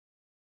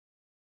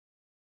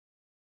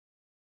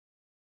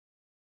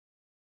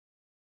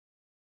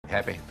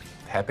Happy,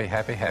 happy,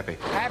 happy, happy.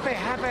 Happy,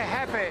 happy,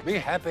 happy. Be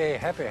happy,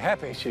 happy,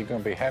 happy. She's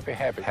gonna be happy,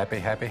 happy. Happy,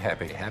 happy,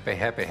 happy. Happy,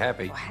 happy,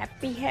 happy.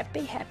 Happy,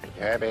 happy, happy.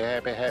 Happy,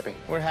 happy, happy.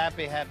 We're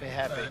happy, happy,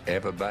 happy.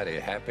 Everybody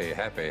happy,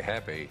 happy,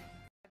 happy.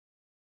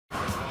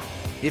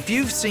 If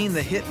you've seen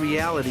the hit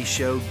reality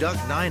show Duck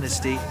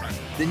Dynasty,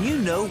 then you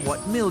know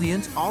what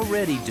millions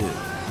already do.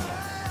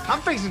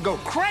 I'm fixing to go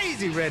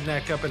crazy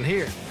redneck up in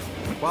here.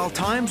 While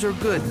times are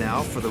good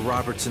now for the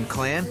Robertson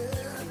clan,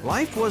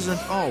 life wasn't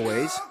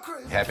always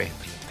Happy,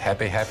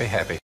 happy, happy,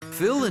 happy.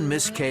 Phil and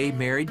Miss Kay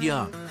married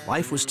young.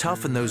 Life was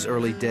tough in those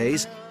early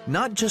days,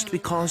 not just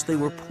because they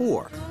were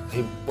poor.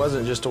 He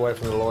wasn't just away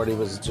from the Lord, he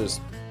was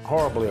just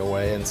horribly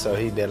away, and so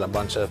he did a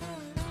bunch of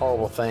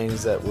horrible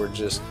things that were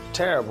just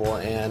terrible.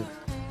 And,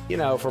 you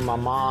know, for my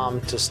mom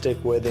to stick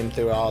with him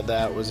through all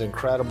that was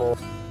incredible.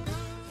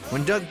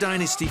 When Duck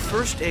Dynasty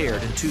first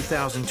aired in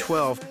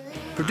 2012,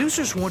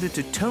 producers wanted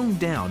to tone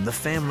down the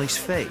family's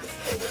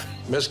faith.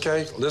 Miss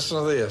Kay, listen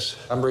to this.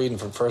 I'm reading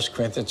from 1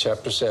 Corinthians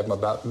chapter 7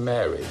 about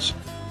marriage.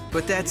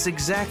 But that's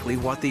exactly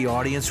what the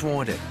audience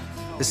wanted.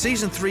 The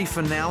season 3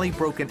 finale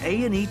broke an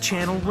A&E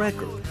channel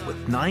record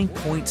with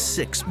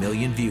 9.6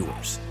 million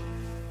viewers.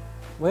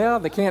 Well,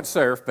 they can't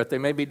surf, but they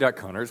may be duck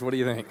hunters. What do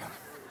you think?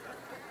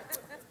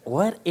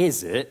 What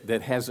is it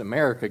that has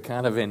America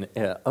kind of in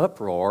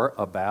uproar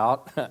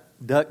about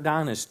Duck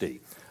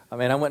Dynasty? I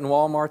mean, I went in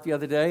Walmart the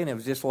other day, and it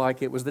was just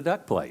like it was the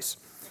duck place.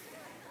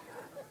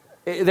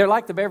 They're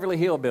like the Beverly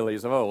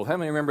Hillbillies of old. How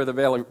many remember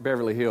the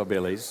Beverly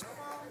Hillbillies?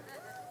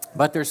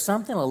 But there's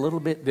something a little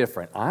bit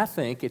different. I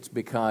think it's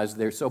because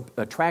they're so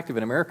attractive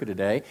in America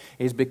today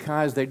is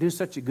because they do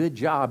such a good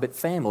job at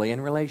family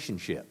and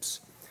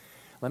relationships.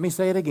 Let me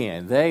say it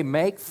again. They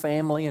make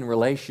family and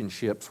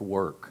relationships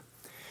work.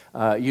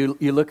 You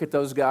look at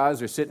those guys,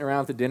 they're sitting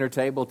around at the dinner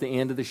table at the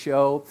end of the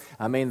show.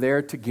 I mean,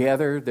 they're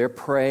together, they're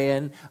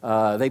praying,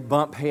 they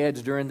bump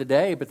heads during the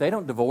day, but they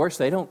don't divorce,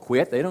 they don't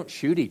quit, they don't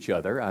shoot each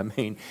other. I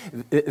mean,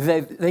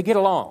 they get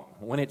along.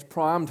 When it's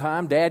prom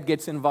time, Dad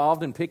gets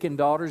involved in picking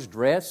daughter's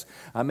dress.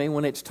 I mean,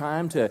 when it's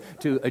time to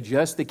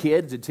adjust the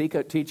kids and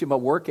teach them a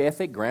work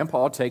ethic,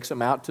 Grandpa takes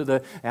them out to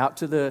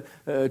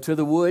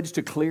the woods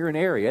to clear an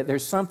area.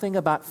 There's something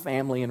about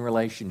family and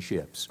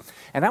relationships.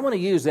 And I want to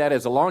use that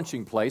as a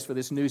launching place for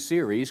this new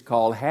series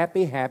called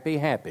Happy, Happy,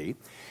 Happy.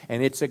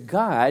 And it's a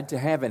guide to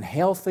having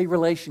healthy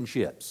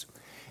relationships.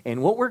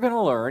 And what we're going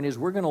to learn is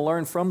we're going to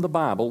learn from the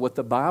Bible what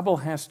the Bible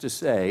has to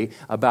say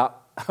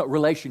about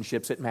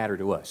relationships that matter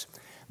to us.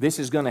 This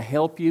is going to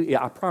help you,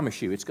 I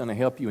promise you, it's going to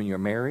help you in your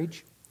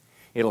marriage.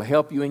 It'll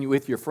help you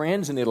with your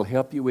friends, and it'll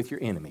help you with your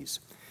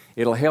enemies.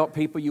 It'll help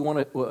people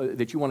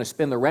that you want to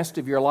spend the rest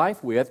of your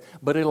life with,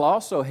 but it'll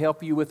also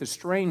help you with a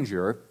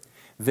stranger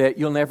that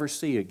you'll never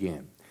see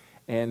again.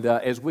 And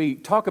as we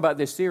talk about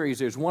this series,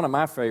 there's one of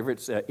my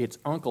favorites. It's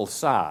Uncle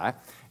Si,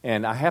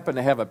 and I happen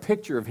to have a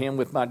picture of him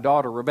with my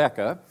daughter,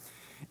 Rebecca.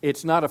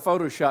 It's not a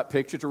Photoshop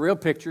picture. It's a real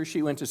picture.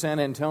 She went to San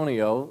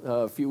Antonio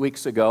a few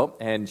weeks ago,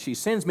 and she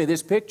sends me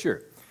this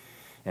picture.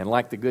 And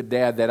like the good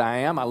dad that I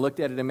am, I looked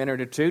at it a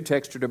minute or two,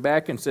 texted her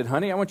back and said,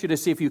 honey, I want you to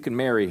see if you can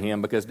marry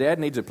him because Dad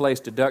needs a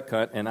place to duck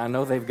hunt, and I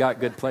know they've got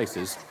good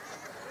places.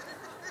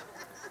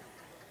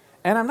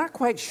 And I'm not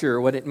quite sure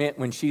what it meant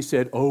when she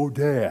said, oh,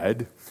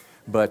 Dad,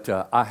 but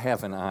I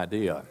have an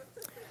idea.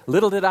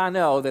 Little did I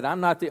know that I'm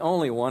not the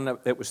only one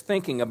that was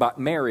thinking about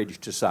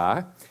marriage to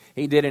Si.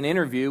 He did an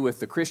interview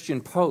with the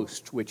Christian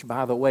Post, which,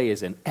 by the way,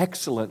 is an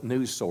excellent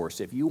news source.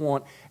 If you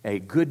want a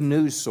good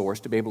news source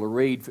to be able to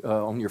read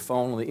on your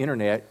phone, on the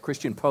internet,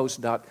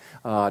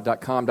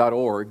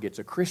 christianpost.com.org. It's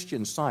a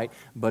Christian site,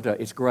 but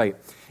it's great.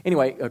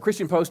 Anyway,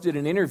 Christian Post did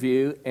an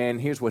interview, and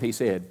here's what he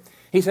said.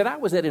 He said, I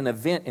was at an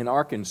event in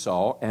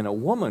Arkansas, and a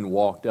woman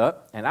walked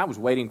up, and I was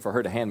waiting for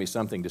her to hand me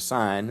something to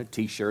sign, a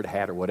T-shirt,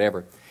 hat, or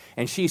whatever.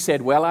 And she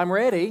said, well, I'm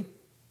ready.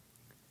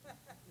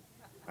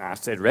 I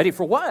said, ready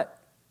for what?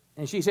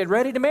 And she said,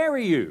 ready to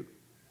marry you.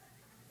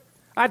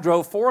 I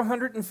drove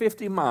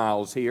 450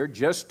 miles here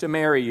just to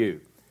marry you.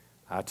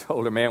 I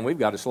told her, man, we've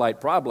got a slight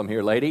problem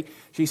here, lady.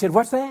 She said,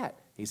 what's that?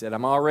 He said,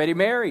 I'm already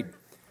married.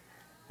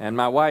 And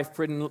my wife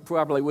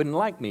probably wouldn't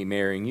like me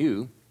marrying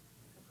you.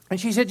 And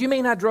she said, you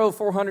mean I drove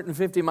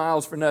 450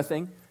 miles for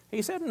nothing?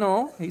 He said,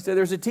 no. He said,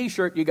 there's a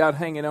T-shirt you got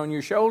hanging on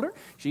your shoulder.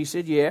 She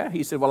said, yeah.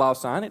 He said, well, I'll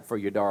sign it for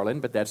you,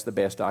 darling, but that's the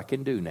best I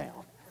can do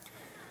now.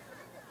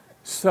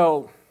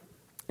 So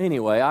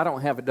anyway, I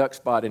don't have a duck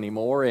spot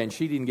anymore, and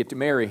she didn't get to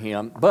marry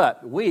him,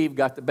 but we've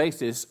got the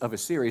basis of a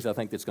series I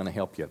think that's going to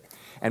help you.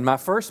 And my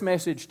first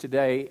message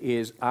today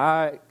is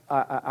I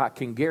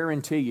can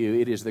guarantee you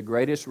it is the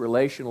greatest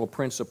relational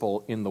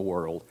principle in the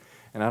world.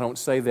 And I don't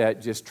say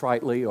that just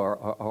tritely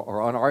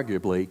or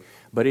unarguably,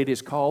 but it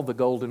is called the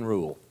Golden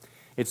Rule.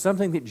 It's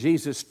something that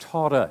Jesus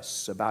taught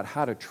us about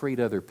how to treat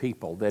other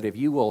people, that if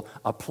you will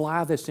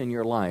apply this in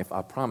your life,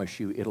 I promise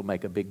you it'll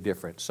make a big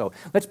difference. So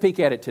let's peek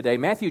at it today.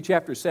 Matthew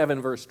chapter 7,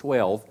 verse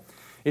 12.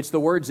 It's the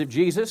words of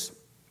Jesus,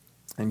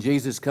 and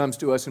Jesus comes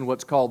to us in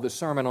what's called the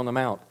Sermon on the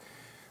Mount.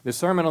 The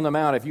Sermon on the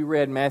Mount, if you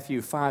read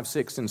Matthew 5,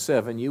 6, and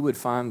 7, you would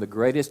find the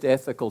greatest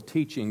ethical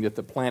teaching that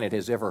the planet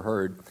has ever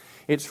heard.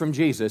 It's from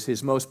Jesus,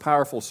 his most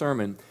powerful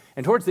sermon.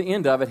 And towards the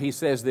end of it, he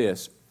says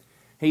this.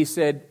 He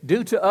said,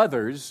 do to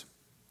others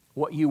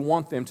what you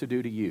want them to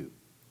do to you.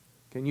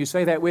 Can you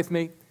say that with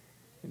me?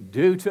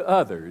 Do to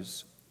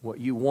others what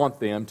you want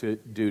them to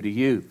do to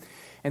you.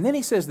 And then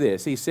he says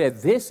this. He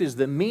said, this is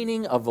the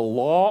meaning of the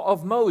law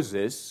of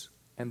Moses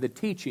and the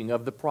teaching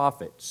of the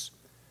prophets.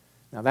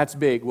 Now that's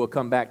big. We'll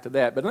come back to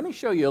that. But let me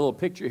show you a little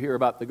picture here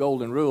about the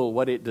golden rule,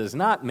 what it does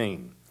not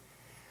mean.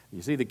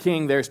 You see the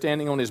king there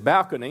standing on his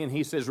balcony, and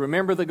he says,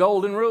 remember the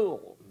golden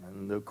rule.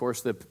 And of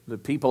course the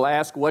people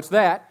ask, what's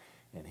that?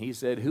 And he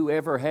said,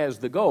 whoever has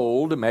the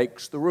gold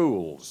makes the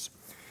rules.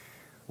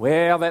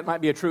 Well, that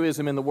might be a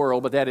truism in the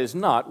world, but that is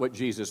not what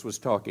Jesus was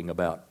talking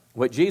about.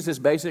 What Jesus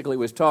basically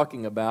was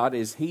talking about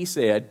is he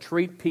said,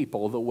 treat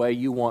people the way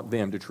you want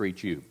them to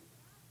treat you.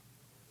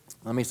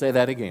 Let me say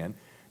that again.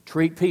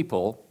 Treat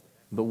people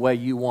the way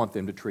you want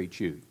them to treat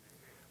you.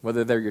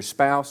 Whether they're your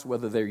spouse,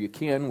 whether they're your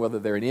kin, whether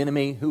they're an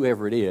enemy,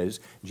 whoever it is,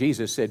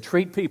 Jesus said,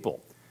 treat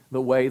people the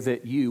way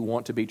that you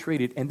want to be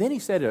treated. And then he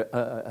said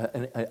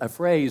a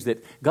phrase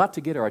that got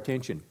to get our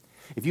attention.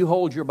 If you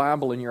hold your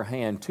Bible in your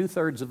hand,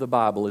 2/3 of the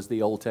Bible is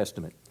the Old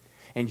Testament.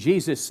 And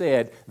Jesus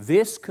said,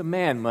 this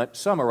commandment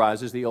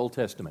summarizes the Old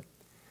Testament.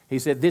 He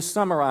said, this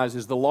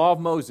summarizes the law of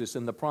Moses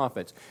and the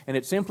prophets. And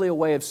it's simply a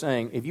way of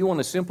saying, if you want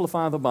to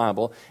simplify the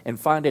Bible and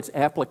find its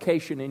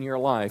application in your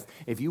life,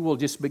 if you will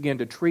just begin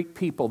to treat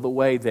people the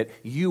way that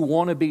you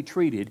want to be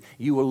treated,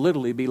 you will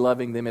literally be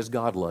loving them as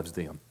God loves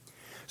them.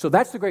 So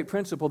that's the great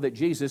principle that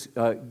Jesus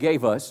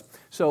gave us.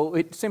 So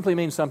it simply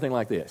means something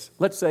like this.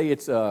 Let's say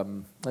it's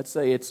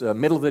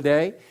middle of the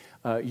day.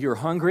 You're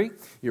hungry.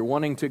 You're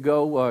wanting to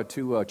go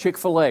to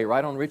Chick-fil-A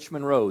right on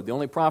Richmond Road. The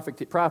only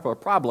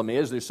problem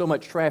is there's so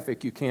much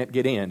traffic you can't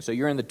get in. So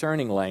you're in the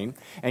turning lane,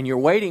 and you're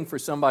waiting for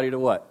somebody to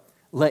what?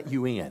 Let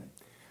you in.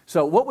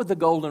 So what would the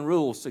golden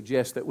rule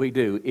suggest that we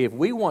do? If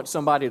we want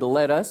somebody to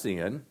let us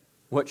in,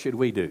 what should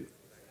we do?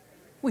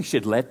 We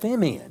should let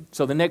them in.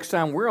 So the next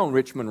time we're on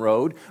Richmond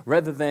Road,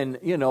 rather than,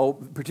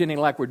 pretending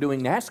like we're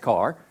doing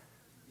NASCAR,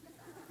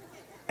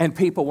 and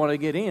people want to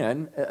get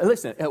in,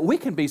 listen, we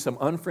can be some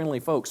unfriendly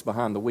folks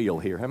behind the wheel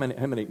here. How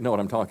many know what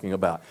I'm talking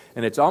about?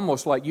 And it's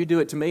almost like you do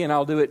it to me and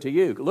I'll do it to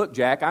you. Look,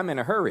 Jack, I'm in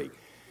a hurry.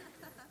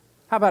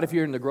 How about if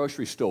you're in the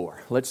grocery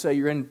store? Let's say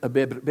you're in a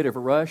bit of a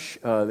rush.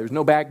 There's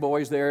no bag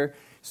boys there.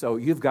 So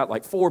you've got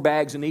like 4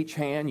 bags in each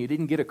hand. You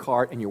didn't get a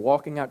cart, and you're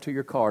walking out to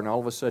your car, and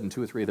all of a sudden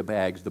 2 or 3 of the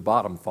bags, the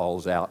bottom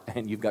falls out,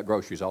 and you've got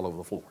groceries all over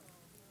the floor.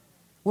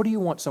 What do you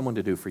want someone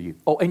to do for you?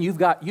 Oh, and you've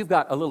got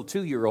a little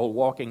 2-year-old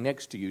walking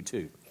next to you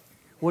too.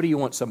 What do you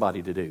want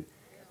somebody to do?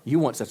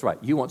 That's right.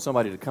 You want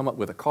somebody to come up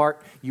with a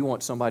cart. You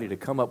want somebody to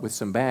come up with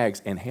some bags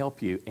and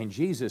help you. And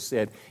Jesus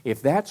said,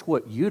 if that's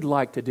what you'd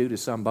like to do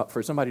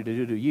for somebody to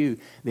do to you,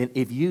 then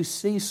if you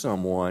see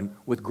someone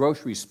with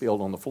groceries spilled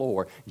on the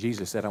floor,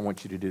 Jesus said, I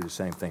want you to do the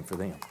same thing for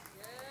them.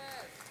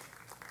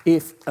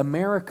 If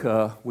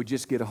America would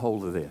just get a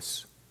hold of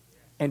this,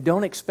 and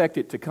don't expect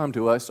it to come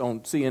to us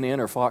on CNN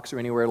or Fox or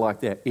anywhere like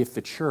that. If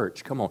the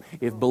church,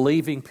 if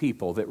believing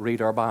people that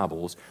read our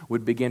Bibles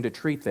would begin to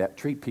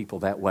treat people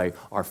that way,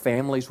 our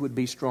families would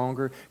be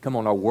stronger. Our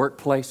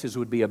workplaces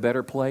would be a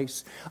better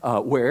place.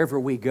 Wherever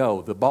we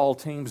go, the ball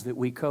teams that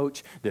we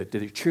coach, the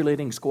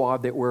cheerleading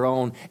squad that we're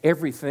on,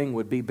 everything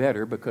would be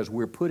better because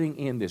we're putting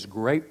in this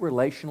great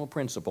relational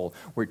principle.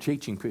 We're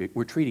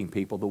treating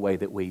people the way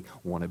that we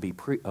want to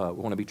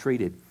be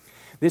treated.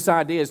 This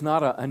idea is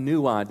not a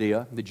new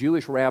idea. The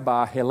Jewish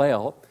rabbi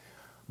Hillel,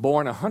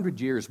 born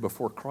 100 years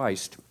before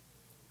Christ,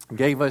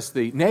 gave us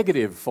the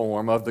negative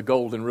form of the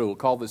golden rule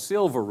called the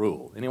silver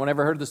rule. Anyone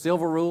ever heard of the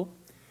silver rule?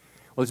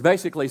 Well, it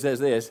basically says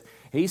this.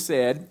 He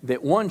said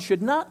that one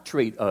should not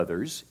treat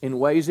others in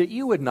ways that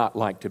you would not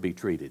like to be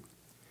treated.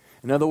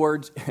 In other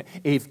words,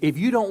 if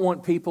you don't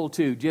want people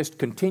to just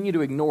continue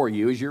to ignore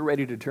you as you're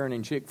ready to turn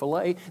in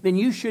Chick-fil-A, then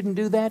you shouldn't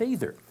do that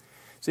either.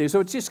 See,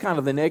 so it's just kind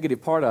of the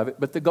negative part of it.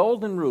 But the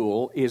golden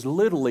rule is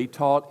literally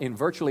taught in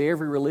virtually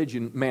every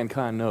religion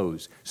mankind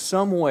knows,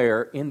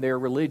 somewhere in their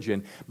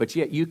religion. But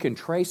yet you can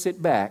trace it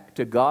back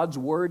to God's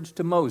words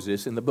to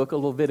Moses in the book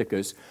of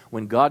Leviticus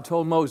when God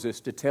told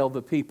Moses to tell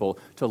the people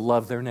to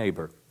love their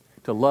neighbor,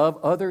 to love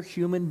other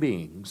human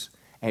beings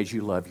as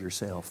you love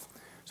yourself.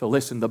 So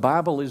listen, the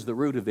Bible is the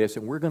root of this,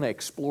 and we're going to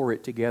explore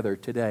it together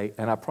today.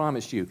 And I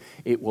promise you,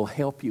 it will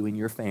help you in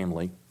your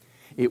family.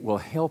 It will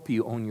help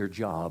you on your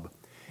job.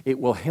 It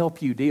will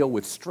help you deal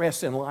with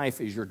stress in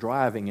life as you're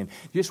driving and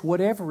just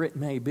whatever it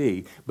may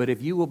be. But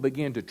if you will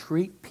begin to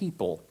treat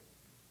people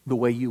the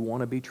way you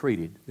want to be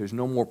treated, there's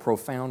no more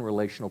profound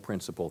relational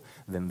principle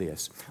than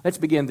this. Let's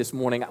begin this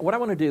morning. What I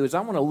want to do is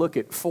I want to look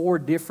at 4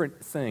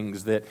 different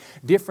things,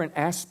 different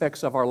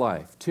aspects of our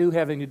life. 2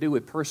 having to do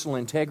with personal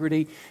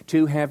integrity,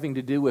 2 having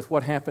to do with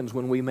what happens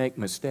when we make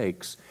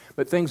mistakes.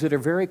 But things that are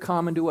very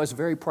common to us,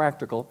 very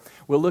practical.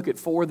 We'll look at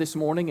 4 this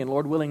morning, and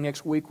Lord willing,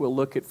 next week we'll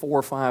look at 4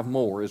 or 5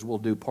 more as we'll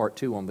do part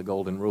 2 on the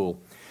golden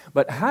rule.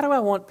 But how do I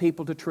want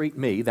people to treat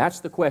me?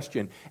 That's the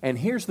question. And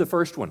here's the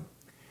first one.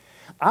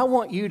 I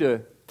want you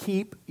to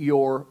keep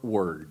your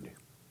word.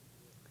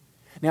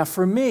 Now,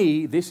 for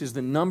me, this is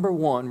the number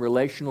one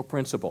relational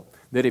principle,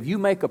 that if you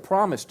make a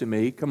promise to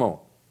me, come on,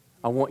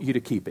 I want you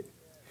to keep it.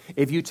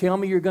 If you tell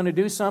me you're going to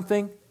do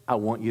something, I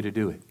want you to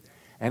do it.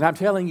 And I'm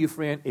telling you,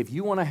 friend, if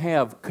you want to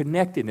have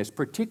connectedness,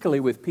 particularly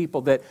with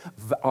people that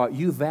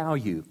you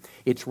value,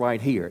 it's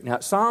right here. Now,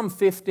 Psalm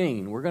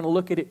 15, we're going to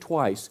look at it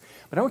twice,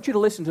 but I want you to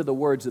listen to the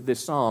words of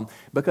this psalm,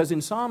 because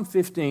in Psalm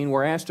 15,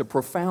 we're asked a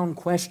profound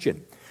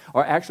question,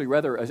 or actually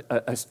rather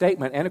a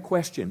statement and a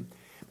question.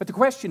 But the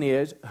question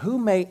is, who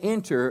may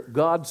enter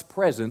God's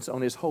presence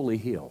on His holy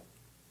hill?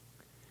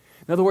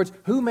 In other words,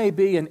 who may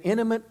be an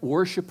intimate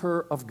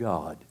worshiper of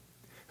God?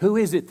 Who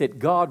is it that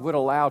God would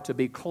allow to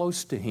be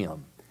close to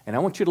Him? And I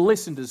want you to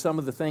listen to some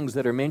of the things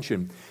that are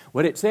mentioned.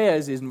 What it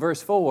says is in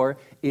verse 4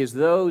 is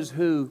those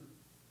who,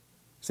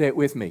 say it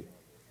with me,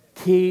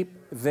 keep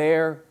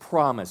their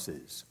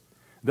promises.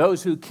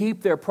 Those who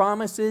keep their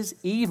promises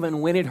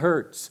even when it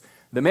hurts.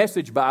 The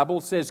Message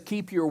Bible says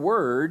keep your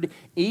word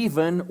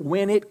even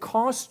when it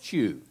costs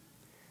you.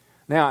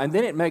 Now, and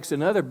then it makes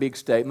another big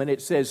statement.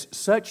 It says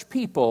such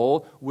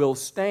people will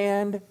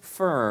stand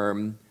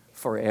firm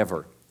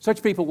forever.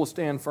 Such people will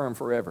stand firm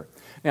forever.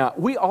 Now,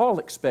 we all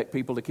expect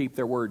people to keep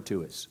their word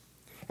to us.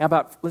 How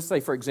about, let's say,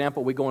 for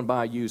example, we go and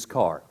buy a used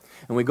car.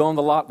 And we go on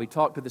the lot, we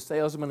talk to the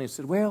salesman, and he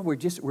said, well, we're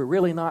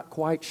really not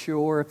quite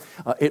sure.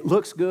 It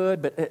looks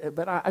good,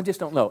 but I just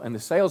don't know. And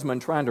the salesman,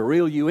 trying to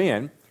reel you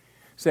in,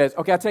 says,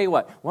 okay, I'll tell you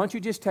what, why don't you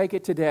just take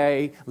it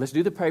today, let's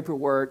do the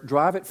paperwork,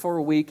 drive it for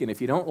a week, and if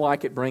you don't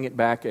like it, bring it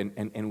back,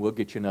 and we'll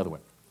get you another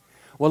one.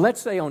 Well,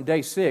 let's say on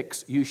day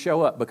 6 you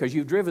show up because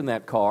you've driven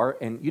that car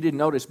and you didn't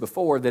notice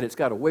before that it's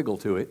got a wiggle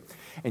to it,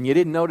 and you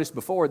didn't notice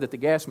before that the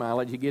gas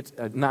mileage, you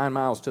get 9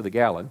 miles to the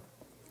gallon.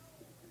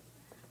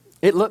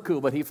 It looked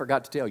cool, but he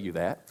forgot to tell you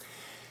that.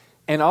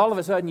 And all of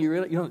a sudden you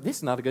realize, this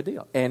is not a good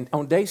deal. And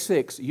on day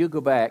 6 you go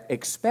back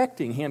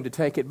expecting him to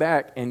take it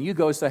back, and you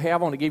go say, hey, I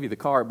want to give you the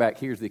car back,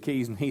 here's the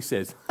keys, and he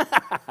says,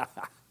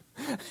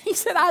 he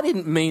said, I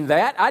didn't mean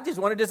that. I just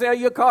wanted to sell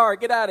you a car.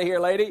 Get out of here,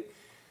 lady.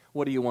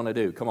 What do you want to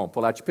do? Come on,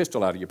 pull out your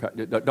pistol out of your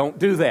pocket. Don't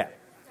do that.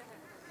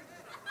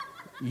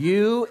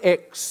 You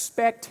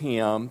expect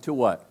him to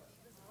what?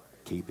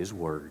 Keep his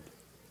word.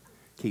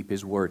 Keep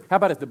his word. How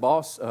about if the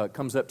boss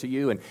comes up to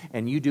you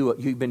and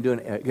you've been doing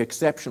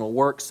exceptional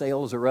work,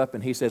 sales are up,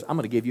 and he says, I'm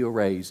going to give you a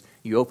raise.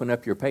 You open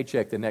up your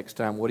paycheck the next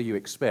time, what do you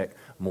expect?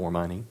 More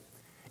money.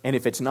 And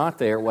if it's not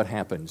there, what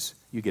happens?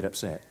 You get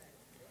upset.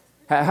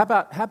 How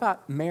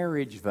about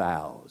marriage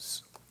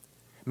vows?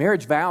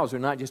 Marriage vows are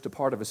not just a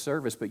part of a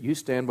service, but you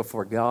stand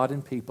before God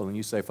and people and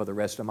you say, for the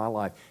rest of my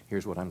life,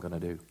 here's what I'm going to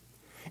do.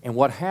 And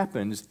what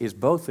happens is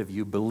both of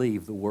you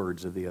believe the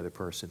words of the other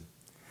person.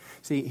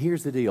 See,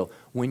 here's the deal.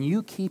 When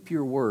you keep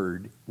your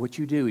word, what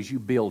you do is you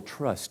build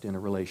trust in a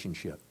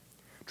relationship.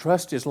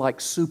 Trust is like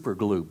super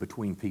glue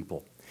between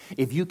people.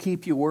 If you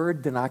keep your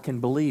word, then I can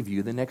believe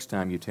you the next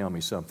time you tell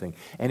me something.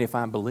 And if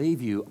I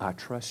believe you, I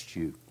trust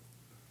you.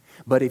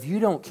 But if you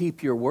don't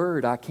keep your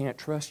word, I can't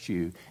trust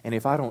you. And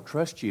if I don't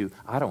trust you,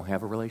 I don't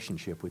have a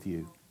relationship with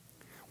you.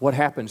 What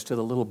happens to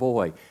the little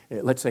boy?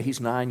 Let's say he's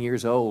 9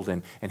 years old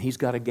and he's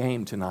got a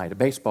game tonight, a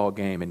baseball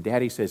game, and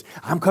Daddy says,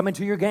 I'm coming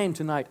to your game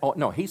tonight. Oh,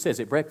 no, he says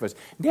at breakfast,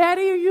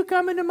 Daddy, are you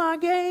coming to my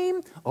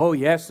game? Oh,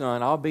 yes,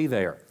 son, I'll be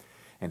there.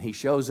 And he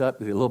shows up,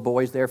 the little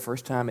boy's there,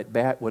 first time at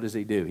bat. What does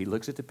he do? He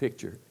looks at the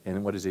picture, and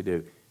then what does he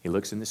do? He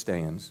looks in the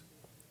stands.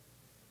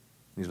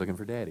 He's looking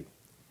for Daddy.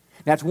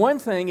 Now, it's one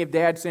thing if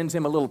Dad sends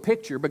him a little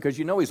picture because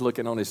you know he's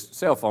looking on his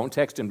cell phone,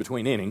 texting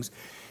between innings.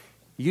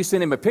 You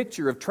send him a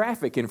picture of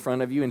traffic in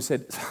front of you and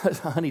said,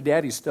 honey,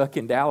 Daddy's stuck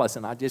in Dallas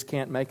and I just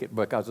can't make it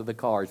because of the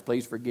cars.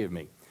 Please forgive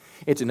me.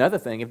 It's another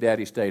thing if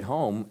Daddy stayed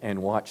home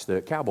and watched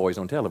the Cowboys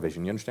on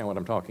television. You understand what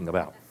I'm talking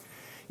about?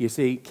 You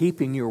see,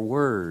 keeping your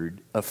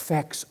word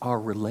affects our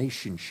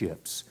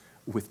relationships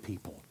with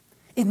people.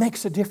 It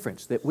makes a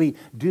difference that we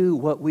do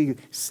what we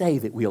say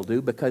that we'll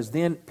do because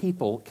then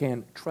people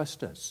can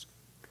trust us.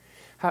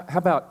 How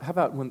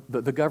about when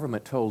the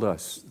government told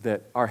us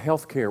that our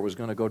health care was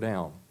going to go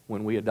down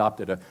when we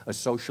adopted a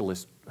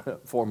socialist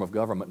form of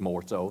government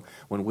more so,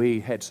 when we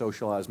had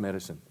socialized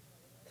medicine?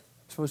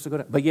 It's supposed to go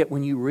down. But yet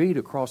when you read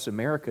across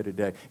America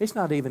today, it's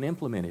not even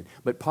implemented,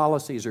 but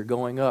policies are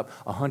going up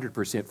 100%,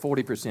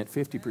 40%,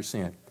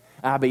 50%.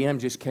 IBM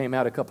just came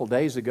out a couple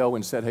days ago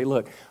and said, hey,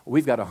 look,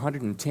 we've got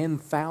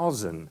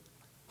 110,000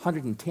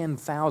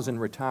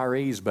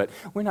 retirees, but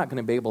we're not going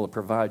to be able to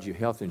provide you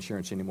health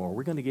insurance anymore.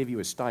 We're going to give you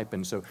a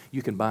stipend so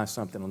you can buy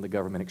something on the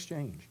government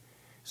exchange.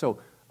 So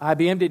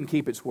IBM didn't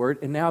keep its word,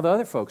 and now the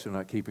other folks are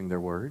not keeping their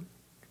word.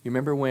 You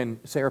remember when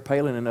Sarah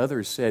Palin and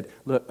others said,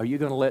 look, are you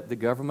going to let the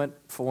government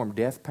form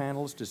death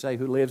panels to say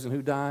who lives and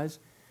who dies?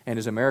 And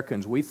as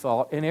Americans, we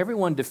thought, and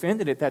everyone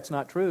defended it, that's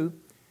not true.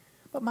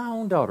 But my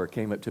own daughter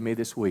came up to me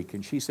this week,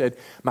 and she said,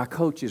 my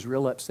coach is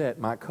real upset.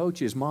 My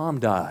coach's mom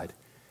died.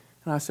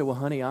 And I said, well,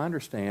 honey, I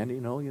understand,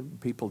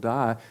 people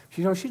die.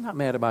 She's not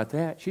mad about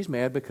that. She's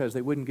mad because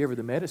they wouldn't give her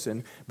the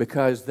medicine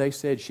because they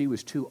said she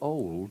was too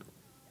old.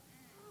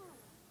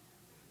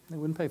 They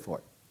wouldn't pay for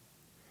it.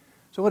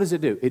 So what does it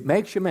do? It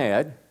makes you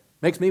mad,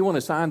 Makes me want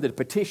to sign the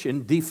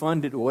petition,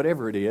 defund it, or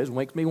whatever it is.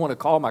 Makes me want to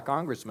call my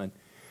congressman.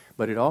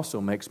 But it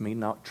also makes me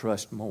not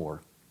trust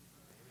more.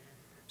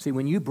 See,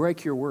 when you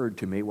break your word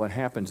to me, what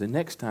happens the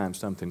next time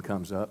something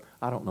comes up,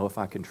 I don't know if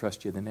I can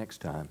trust you the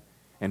next time.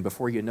 And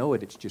before you know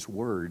it, it's just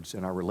words,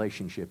 and our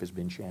relationship has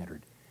been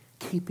shattered.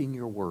 Keeping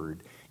your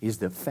word is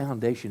the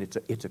foundation.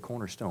 It's a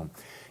cornerstone.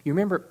 You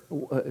remember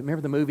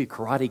the movie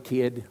Karate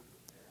Kid?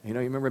 You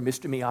remember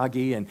Mr.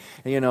 Miyagi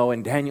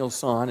and Daniel's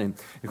son. And,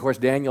 of course,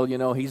 Daniel,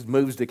 he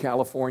moves to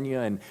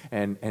California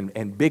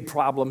and big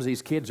problems.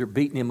 These kids are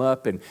beating him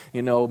up. And,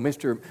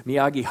 Mr.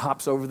 Miyagi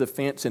hops over the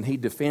fence and he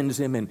defends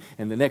him. And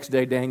the next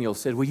day Daniel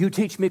said, will you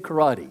teach me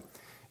karate?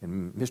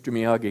 And Mr.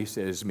 Miyagi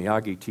says,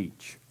 Miyagi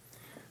teach.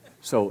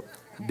 So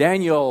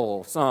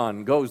Daniel's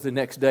son goes the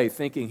next day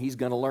thinking he's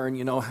going to learn,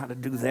 how to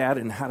do that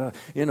and how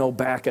to,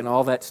 back and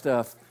all that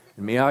stuff.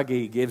 And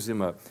Miyagi gives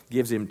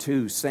him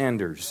 2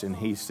 sanders, and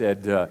he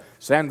said,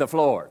 sand the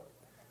floor.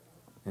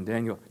 And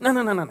Daniel,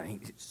 no.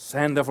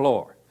 Sand the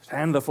floor,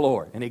 sand the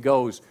floor. And he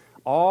goes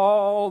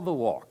all the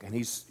walk, and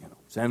he's,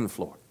 sand the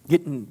floor,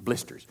 getting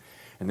blisters.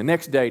 And the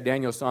next day,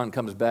 Daniel's son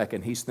comes back,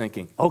 and he's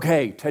thinking,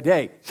 okay,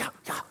 today,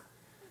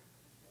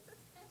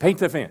 paint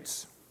the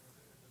fence.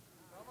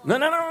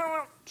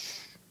 No.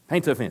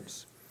 Paint the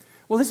fence.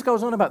 Well, this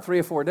goes on about 3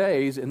 or 4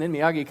 days, and then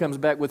Miyagi comes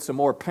back with some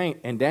more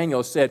paint, and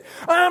Daniel said,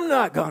 I'm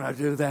not going to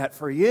do that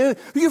for you.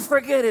 You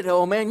forget it,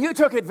 old man. You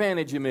took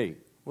advantage of me.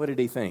 What did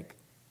he think?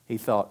 He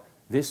thought,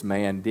 this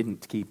man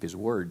didn't keep his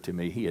word to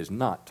me. He has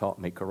not taught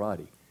me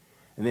karate.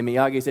 And then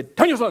Miyagi said,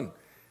 Daniel-san.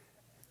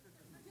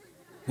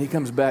 He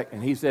comes back,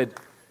 and he said,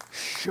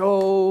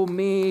 show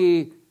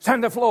me,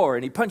 sand the floor.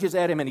 And he punches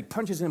at him, and he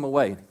punches him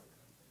away.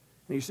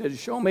 And he said,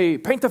 show me,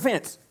 paint the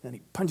fence. And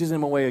he punches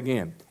him away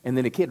again. And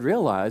then the kid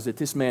realized that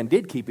this man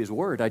did keep his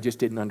word. I just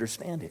didn't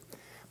understand it.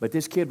 But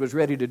this kid was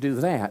ready to do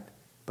that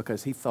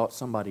because he thought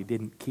somebody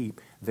didn't keep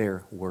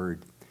their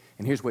word.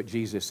 And here's what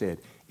Jesus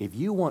said. If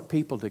you want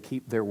people to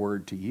keep their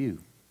word to you,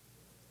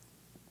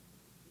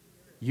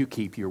 you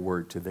keep your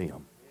word to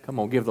them. Come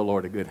on, give the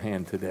Lord a good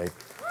hand today.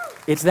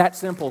 It's that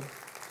simple.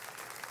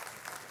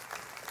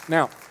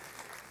 Now,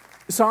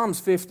 Psalms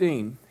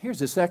 15, here's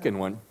the second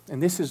one,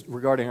 and this is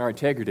regarding our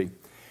integrity.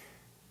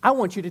 I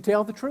want you to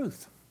tell the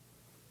truth.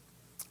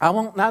 I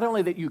want not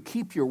only that you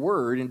keep your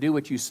word and do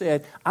what you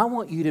said, I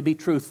want you to be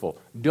truthful.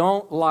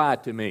 Don't lie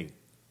to me.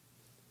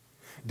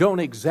 Don't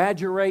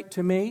exaggerate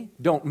to me.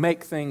 Don't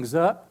make things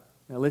up.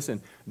 Now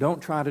listen,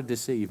 don't try to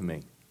deceive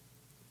me.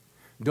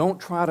 Don't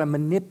try to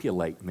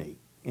manipulate me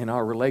in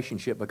our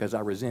relationship because I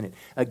resent it.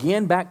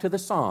 Again, back to the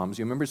Psalms.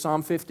 You remember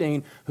Psalm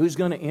 15, who's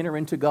going to enter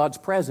into God's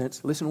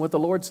presence? Listen to what the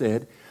Lord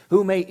said.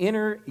 Who may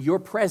enter your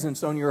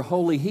presence on your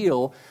holy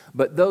hill,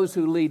 but those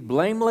who lead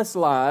blameless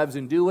lives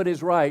and do what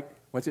is right.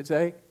 What's it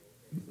say?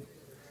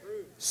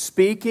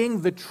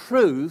 Speaking the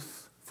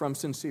truth from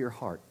sincere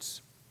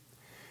hearts.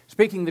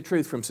 Speaking the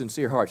truth from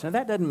sincere hearts. Now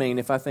that doesn't mean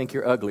if I think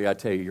you're ugly, I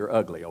tell you you're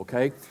ugly,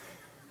 okay?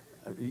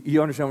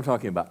 You understand what I'm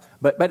talking about.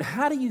 But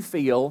how do you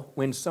feel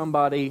when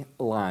somebody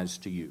lies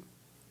to you?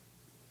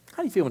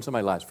 How do you feel when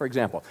somebody lies? For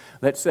example,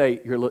 let's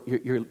say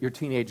your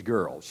teenage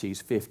girl,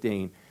 she's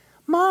 15.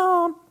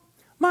 Mom,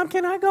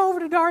 can I go over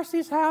to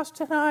Darcy's house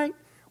tonight?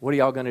 What are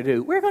y'all going to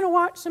do? We're going to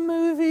watch some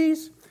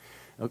movies.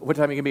 What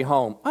time are you going to be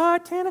home?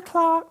 10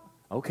 o'clock.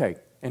 Okay.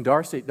 And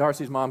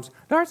Darcy's mom's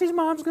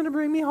going to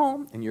bring me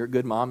home. And you're a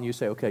good mom. And you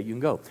say, okay, you can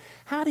go.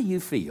 How do you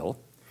feel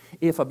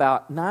if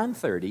about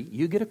 9:30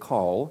 you get a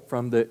call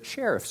from the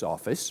sheriff's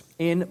office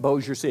in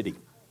Bossier City?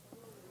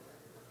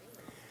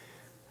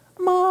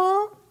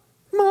 Mom,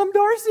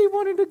 Darcy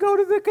wanted to go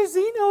to the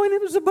casino and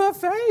it was a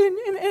buffet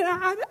and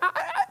I...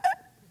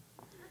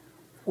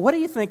 What do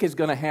you think is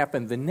going to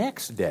happen the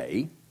next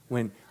day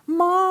when,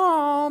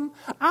 Mom,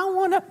 I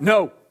want to...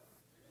 No.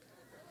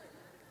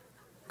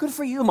 Good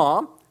for you,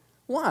 Mom.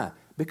 Why?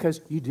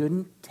 Because you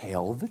didn't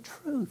tell the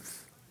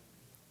truth.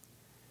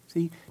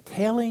 See,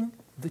 telling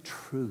the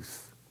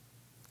truth.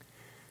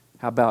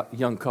 How about a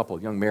young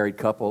married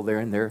couple, they're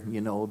in their,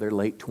 their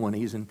late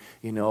 20s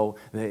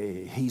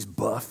and, he's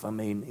buff. I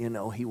mean,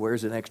 he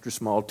wears an extra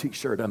small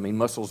t-shirt. I mean,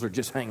 muscles are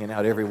just hanging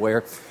out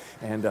everywhere.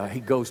 And he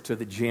goes to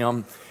the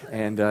gym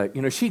and,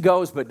 she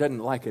goes but doesn't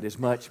like it as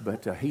much.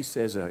 But he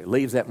says,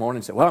 leaves that morning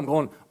and says, well,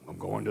 I'm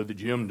going to the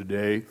gym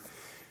today.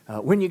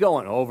 When you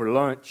going? Over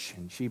lunch.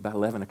 And she, by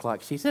 11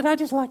 o'clock, she said, I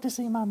just like to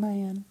see my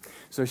man.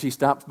 So she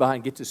stops by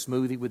and gets a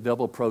smoothie with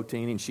double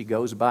protein, and she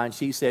goes by and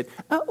she said,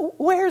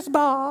 where's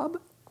Bob?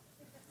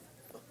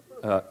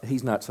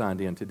 He's not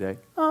signed in today.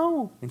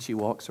 Oh. And she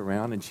walks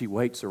around and she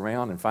waits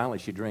around, and finally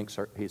she drinks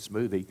his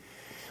smoothie.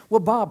 Well,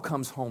 Bob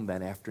comes home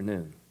that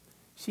afternoon.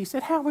 She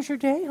said, how was your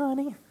day,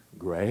 honey?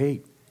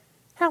 Great.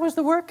 How was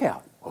the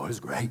workout? Oh, it was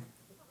great.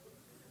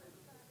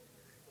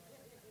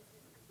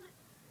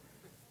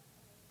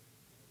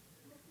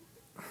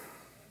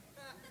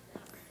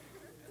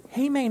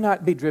 He may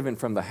not be driven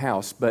from the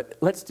house, but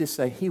let's just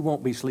say he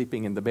won't be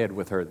sleeping in the bed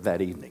with her that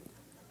evening.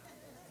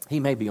 He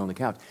may be on the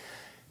couch.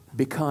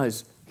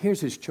 Because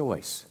here's his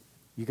choice.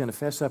 You're going to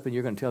fess up and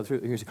you're going to tell the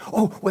truth. You're going to say,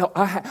 oh, well,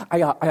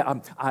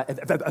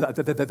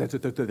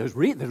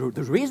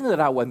 there's reason that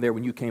I wasn't there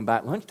when you came by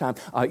at lunchtime.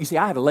 You see,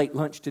 I had a late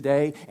lunch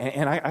today,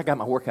 and I got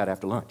my workout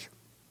after lunch.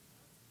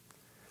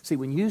 See,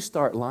 when you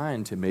start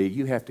lying to me,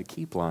 you have to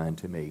keep lying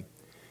to me.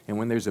 And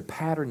when there's a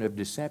pattern of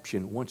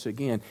deception, once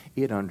again,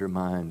 it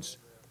undermines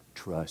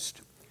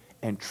trust.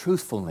 And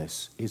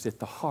truthfulness is at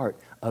the heart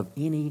of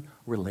any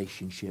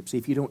relationship. See,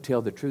 if you don't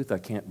tell the truth, I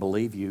can't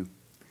believe you.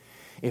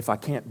 If I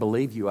can't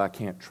believe you, I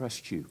can't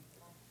trust you.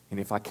 And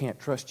if I can't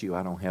trust you,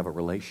 I don't have a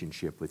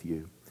relationship with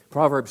you.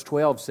 Proverbs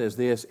 12 says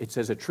this. It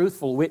says, a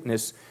truthful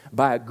witness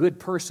by a good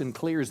person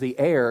clears the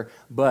air,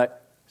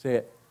 but, say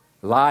it,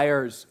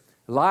 liars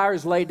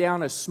lay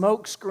down a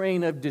smoke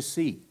screen of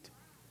deceit.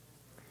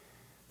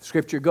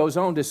 Scripture goes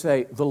on to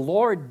say, the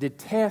Lord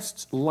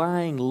detests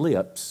lying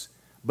lips,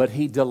 but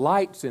He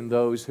delights in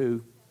those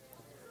who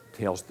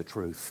tells the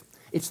truth.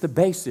 It's the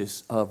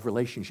basis of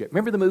relationship.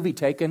 Remember the movie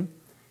Taken?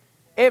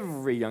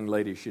 Every young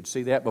lady should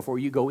see that before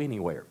you go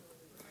anywhere.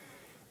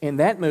 In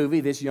that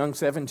movie, this young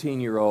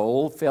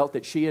 17-year-old felt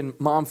that she and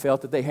mom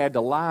felt that they had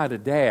to lie to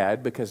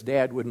dad because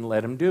dad wouldn't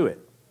let them do it.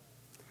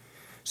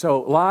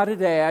 So lie to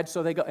dad,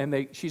 so they go,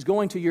 and she's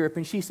going to Europe,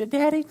 and she said,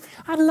 Daddy,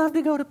 I'd love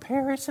to go to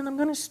Paris, and I'm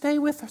going to stay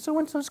with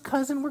so-and-so's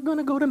cousin. We're going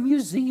to go to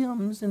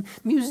museums and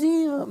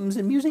museums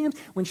and museums.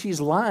 When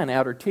she's lying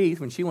out her teeth,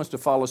 when she wants to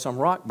follow some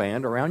rock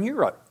band around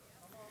Europe.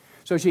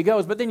 So she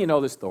goes, but then you know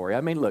the story.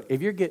 I mean, look,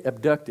 if you get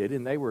abducted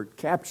and they were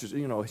captured,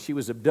 she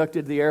was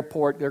abducted at the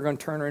airport, they're going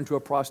to turn her into a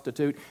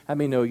prostitute. I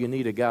mean, no, you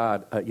need a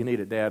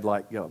dad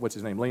like, what's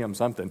his name, Liam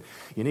something.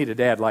 You need a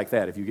dad like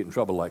that if you get in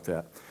trouble like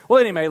that.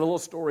 Well, anyway, the little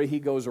story, he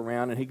goes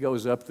around and he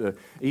goes up the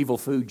evil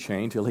food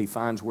chain till he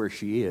finds where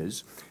she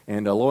is.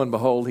 And lo and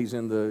behold, he's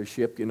in the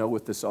ship,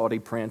 with the Saudi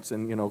prince.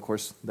 And, of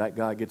course, that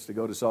guy gets to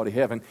go to Saudi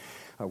heaven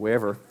or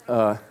wherever.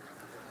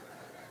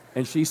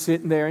 And she's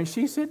sitting there, and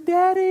she said,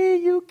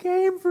 Daddy, you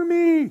came for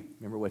me.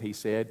 Remember what he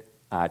said?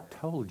 I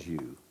told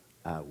you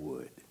I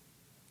would.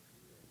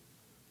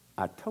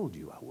 I told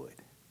you I would.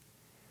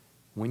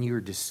 When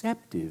you're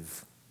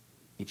deceptive,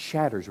 it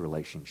shatters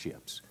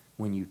relationships.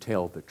 When you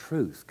tell the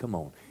truth, come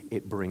on,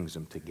 it brings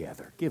them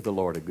together. Give the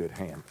Lord a good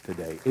hand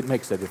today. It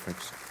makes a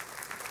difference.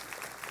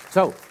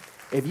 So,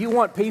 if you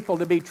want people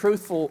to be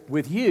truthful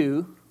with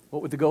you,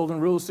 what would the golden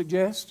rule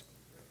suggest?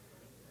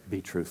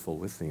 Be truthful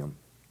with them.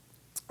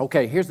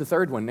 Okay, here's the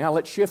third one. Now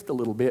let's shift a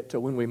little bit to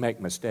when we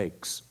make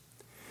mistakes.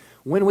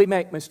 When we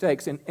make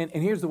mistakes, and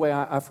here's the way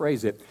I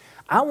phrase it.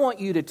 I want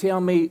you to tell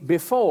me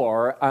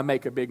before I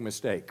make a big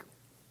mistake.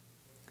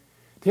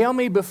 Tell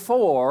me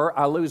before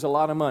I lose a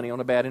lot of money on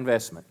a bad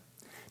investment.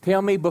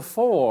 Tell me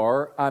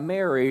before I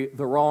marry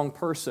the wrong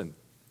person.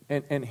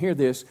 And hear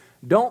this,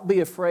 don't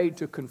be afraid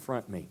to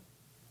confront me.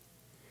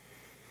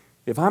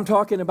 If I'm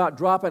talking about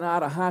dropping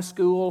out of high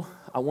school,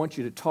 I want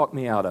you to talk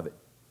me out of it.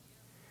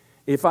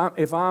 If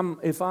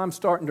I'm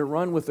starting to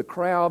run with a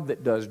crowd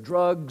that does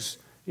drugs,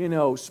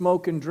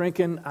 smoking,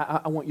 drinking,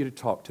 I want you to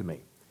talk to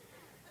me.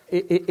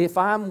 If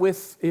I'm,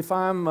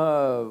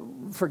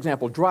 for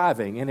example,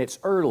 driving and it's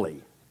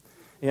early,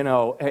 and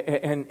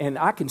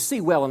I can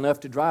see well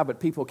enough to drive, but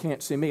people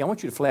can't see me, I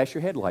want you to flash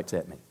your headlights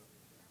at me.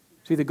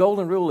 See, the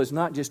golden rule is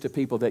not just to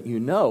people that you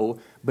know,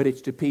 but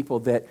it's to people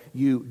that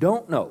you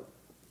don't know.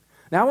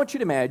 Now, I want you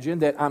to imagine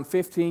that I'm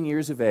 15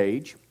 years of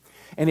age,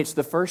 and it's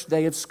the first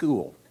day of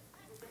school.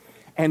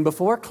 And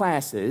before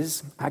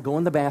classes, I go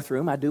in the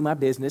bathroom, I do my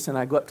business, and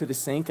I go up to the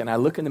sink, and I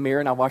look in the mirror,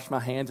 and I wash my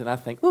hands, and I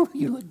think, oh,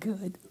 you look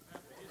good.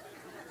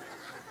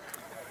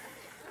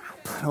 I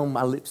put on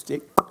my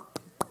lipstick,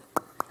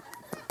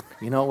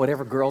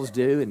 whatever girls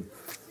do, and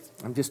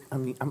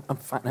I'm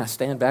fine. I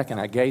stand back, and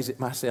I gaze at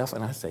myself,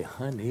 and I say,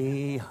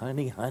 honey,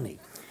 honey, honey.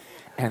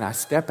 And I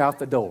step out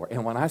the door,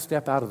 and when I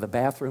step out of the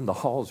bathroom, the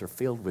halls are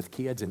filled with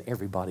kids, and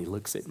everybody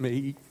looks at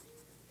me.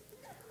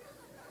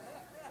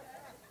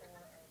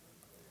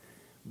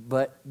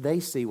 But they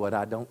see what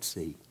I don't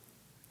see.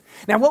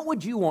 Now, what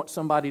would you want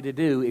somebody to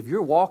do if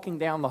you're walking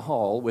down the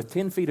hall with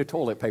 10 feet of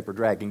toilet paper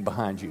dragging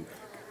behind you?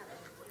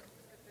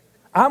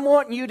 I'm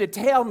wanting you to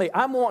tell me,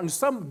 I'm wanting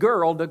some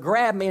girl to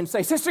grab me and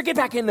say, sister, get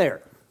back in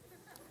there.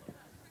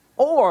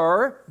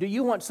 Or do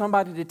you want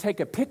somebody to take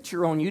a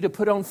picture on you to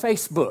put on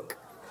Facebook?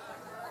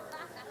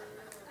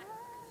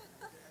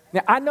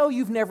 Now, I know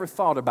you've never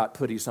thought about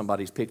putting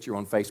somebody's picture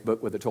on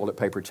Facebook with a toilet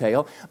paper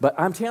tail, but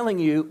I'm telling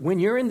you, when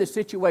you're in the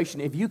situation,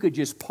 if you could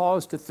just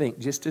pause to think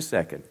just a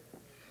second,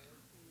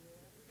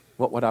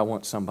 what would I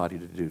want somebody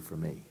to do for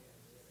me?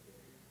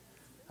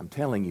 I'm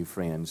telling you,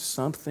 friends,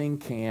 something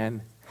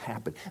can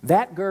happen.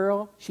 That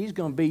girl, she's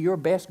going to be your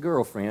best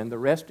girlfriend the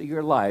rest of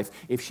your life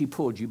if she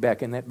pulled you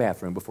back in that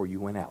bathroom before you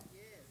went out.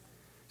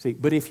 See,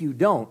 but if you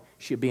don't,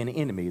 she'll be an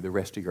enemy the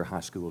rest of your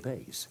high school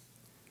days.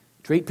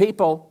 Treat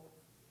people.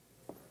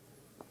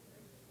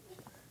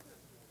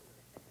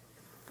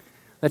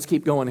 Let's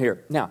keep going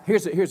here. Now,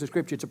 here's a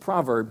scripture. It's a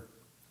proverb.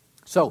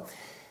 So,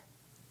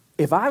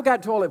 if I've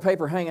got toilet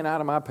paper hanging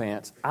out of my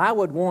pants, I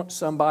would want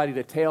somebody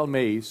to tell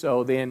me.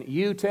 So then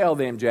you tell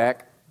them,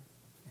 Jack.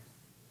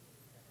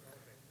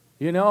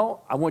 You know,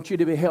 I want you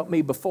to help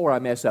me before I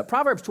mess up.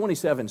 Proverbs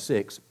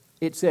 27:6,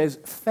 it says,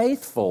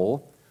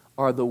 faithful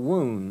are the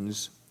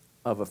wounds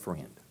of a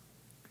friend.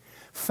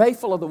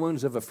 Faithful are the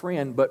wounds of a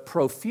friend, but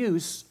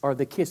profuse are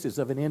the kisses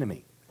of an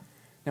enemy.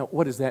 Now,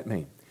 what does that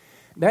mean?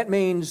 That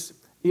means,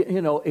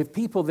 you know, if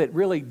people that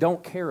really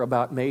don't care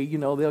about me, you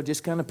know, they'll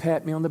just kind of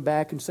pat me on the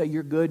back and say,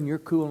 you're good and you're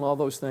cool and all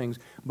those things.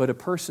 But a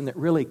person that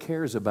really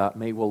cares about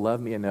me will love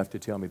me enough to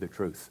tell me the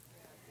truth.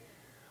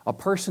 A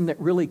person that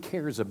really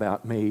cares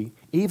about me,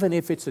 even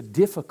if it's a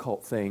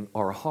difficult thing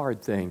or a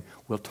hard thing,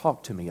 will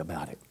talk to me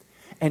about it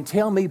and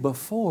tell me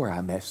before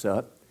I mess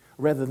up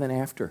rather than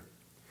after.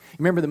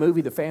 Remember the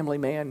movie The Family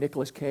Man,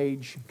 Nicolas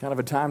Cage, kind of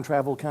a time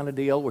travel kind of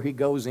deal where he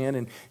goes in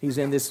and he's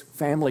in this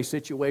family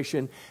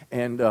situation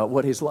and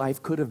what his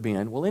life could have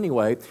been. Well,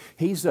 anyway,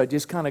 he's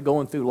just kind of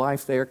going through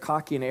life there,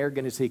 cocky and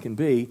arrogant as he can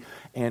be,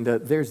 and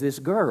there's this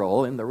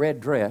girl in the red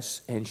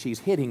dress and she's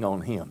hitting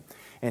on him.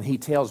 And he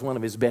tells one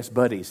of his best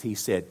buddies, he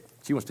said,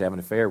 she wants to have an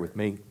affair with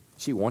me.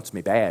 She wants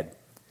me bad.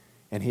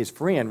 And his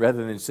friend,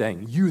 rather than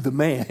saying, you're the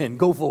man,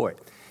 go for it,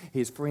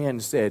 his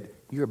friend said,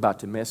 you're about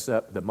to mess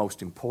up the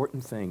most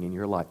important thing in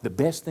your life. The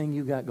best thing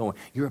you got going.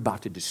 You're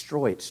about to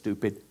destroy it,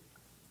 stupid.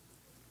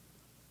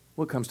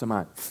 What comes to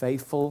mind?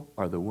 Faithful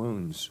are the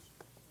wounds.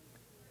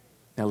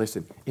 Now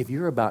listen, if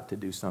you're about to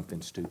do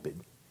something stupid,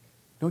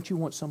 don't you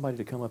want somebody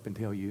to come up and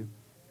tell you?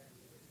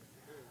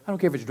 I don't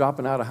care if it's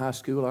dropping out of high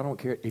school. I don't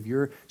care if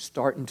you're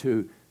starting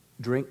to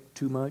drink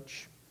too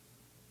much.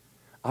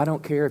 I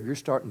don't care if you're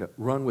starting to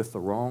run with the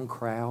wrong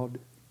crowd.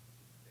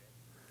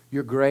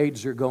 Your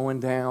grades are going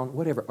down,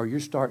 whatever. Or you're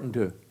starting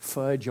to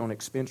fudge on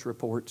expense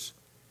reports.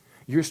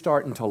 You're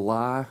starting to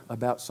lie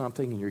about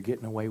something and you're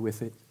getting away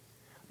with it.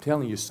 I'm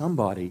telling you,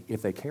 somebody,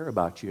 if they care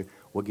about you,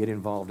 will get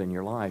involved in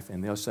your life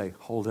and they'll say,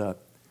 hold up,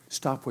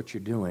 stop what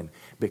you're doing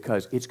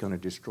because it's going to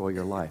destroy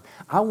your life.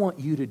 I want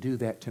you to do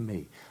that to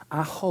me.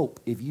 I hope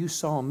if you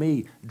saw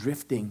me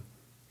drifting,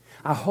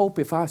 I hope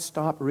if I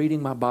stopped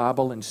reading my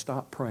Bible and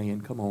stopped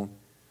praying, come on.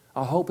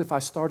 I hope if I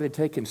started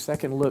taking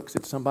second looks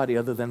at somebody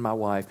other than my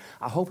wife,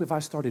 I hope if I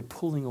started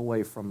pulling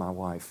away from my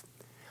wife,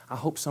 I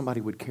hope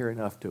somebody would care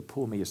enough to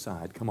pull me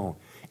aside, come on,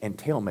 and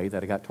tell me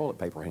that I got toilet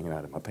paper hanging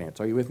out of my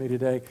pants. Are you with me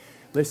today?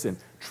 Listen,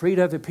 treat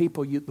other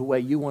people the way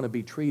you want to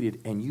be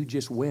treated, and you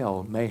just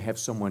well may have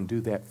someone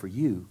do that for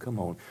you, come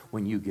on,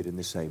 when you get in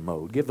the same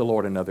mode. Give the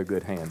Lord another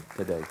good hand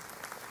today.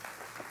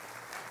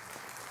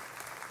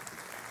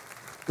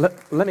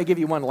 Let me give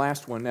you one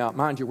last one now.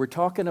 Mind you, we're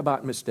talking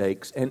about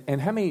mistakes,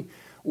 and how many...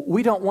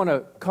 We don't want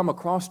to come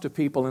across to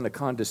people in a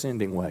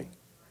condescending way.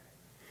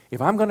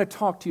 If I'm going to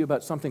talk to you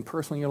about something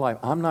personal in your life,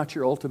 I'm not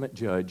your ultimate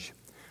judge.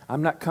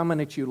 I'm not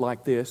coming at you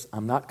like this.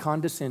 I'm not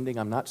condescending.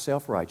 I'm not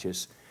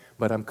self-righteous.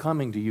 But I'm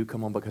coming to you,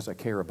 come on, because I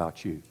care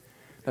about you.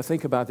 Now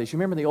think about this. You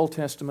remember the Old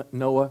Testament,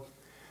 Noah?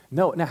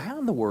 Noah. Now how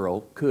in the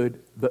world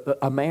could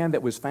a man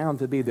that was found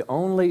to be the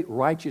only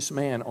righteous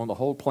man on the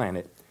whole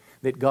planet,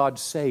 that God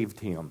saved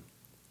him,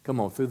 come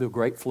on, through the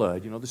great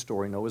flood, you know the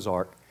story, Noah's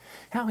Ark.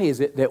 How is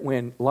it that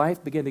when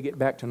life began to get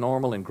back to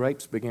normal and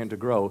grapes began to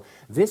grow,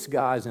 this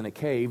guy's in a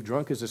cave,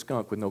 drunk as a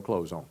skunk with no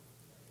clothes on?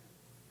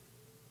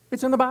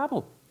 It's in the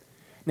Bible.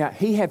 Now,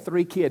 he had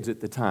 3 kids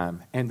at the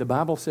time, and the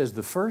Bible says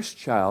the first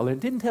child, and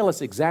it didn't tell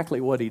us exactly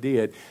what he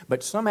did,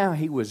 but somehow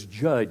he was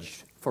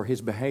judged for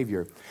his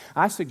behavior.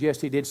 I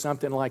suggest he did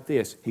something like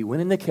this. He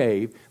went in the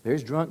cave,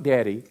 there's drunk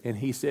daddy, and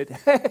he said,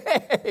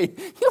 hey,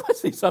 you want to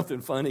see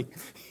something funny?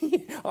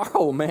 Our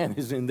old man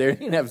is in there. He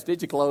didn't have a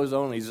stitch of clothes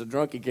on. He's so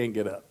drunk he can't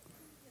get up.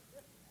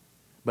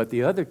 But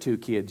the other 2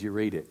 kids, you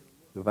read it.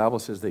 The Bible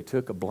says they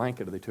took a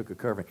blanket or they took a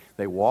covering.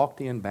 They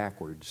walked in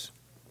backwards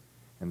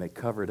and they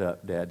covered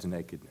up Dad's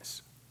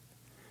nakedness.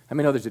 I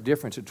mean, there's a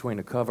difference between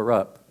a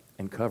cover-up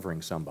and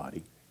covering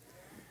somebody.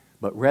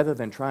 But rather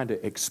than trying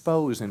to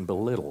expose and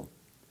belittle,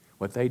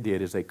 what they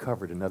did is they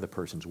covered another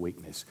person's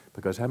weakness.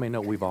 Because how many know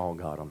we've all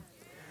got them?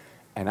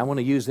 And I want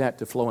to use that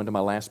to flow into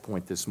my last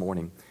point this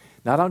morning.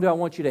 Not only do I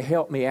want you to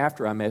help me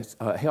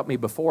help me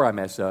before I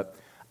mess up,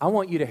 I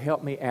want you to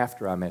help me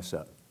after I mess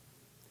up.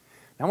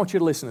 I want you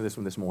to listen to this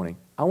one this morning.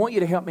 I want you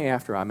to help me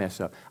after I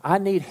mess up. I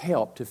need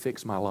help to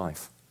fix my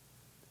life.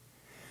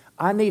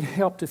 I need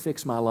help to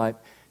fix my life.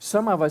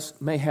 Some of us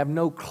may have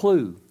no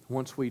clue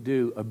once we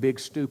do a big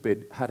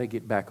stupid how to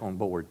get back on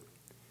board.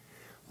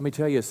 Let me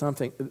tell you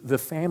something. The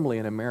family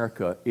in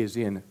America is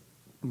in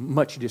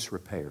much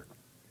disrepair.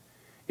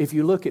 If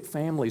you look at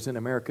families in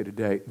America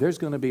today, there's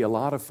going to be a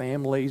lot of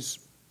families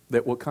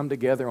that will come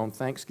together on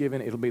Thanksgiving.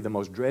 It'll be the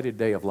most dreaded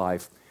day of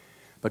life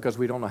because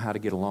we don't know how to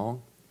get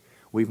along.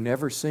 We've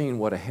never seen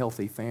what a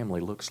healthy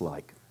family looks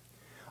like.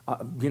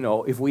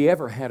 If we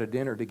ever had a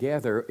dinner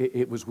together,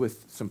 it was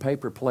with some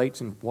paper plates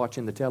and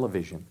watching the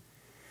television.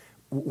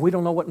 We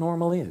don't know what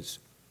normal is.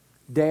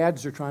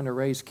 Dads are trying to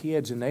raise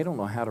kids, and they don't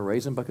know how to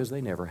raise them because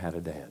they never had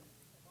a dad.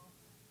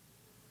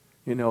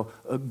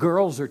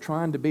 Girls are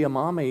trying to be a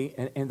mommy,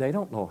 and they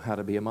don't know how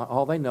to be a mom.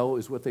 All they know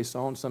is what they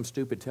saw on some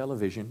stupid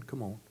television.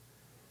 Come on.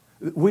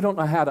 We don't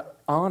know how to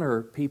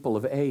honor people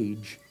of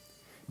age.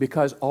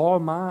 Because all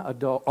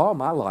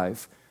my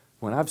life,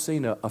 When I've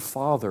seen a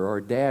father or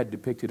a dad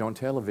depicted on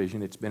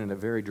television, it's been in a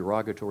very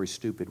derogatory,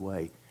 stupid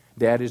way.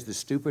 Dad is the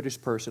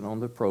stupidest person on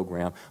the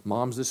program.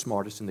 Mom's the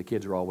smartest, and the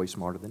kids are always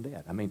smarter than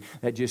Dad. I mean,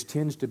 that just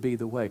tends to be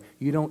the way.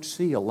 You don't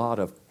see a lot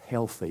of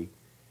healthy.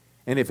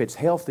 And if it's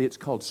healthy, it's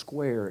called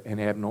square and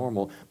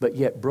abnormal. But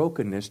yet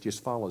brokenness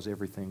just follows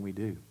everything we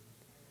do.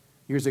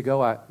 Years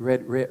ago, I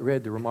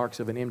read the remarks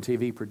of an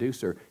MTV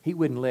producer. He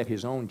wouldn't let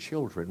his own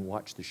children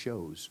watch the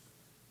shows,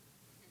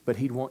 but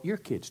he'd want your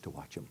kids to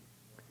watch them.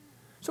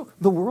 So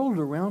the world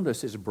around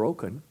us is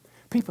broken.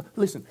 People,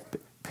 listen,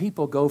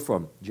 people go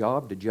from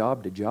job to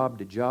job to job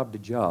to job to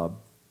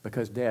job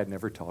because Dad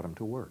never taught them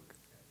to work.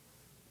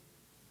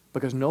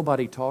 Because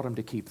nobody taught them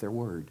to keep their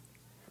word.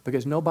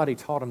 Because nobody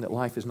taught them that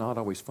life is not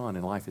always fun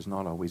and life is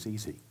not always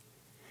easy.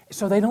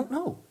 So they don't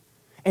know.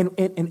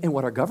 And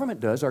what our government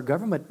does, our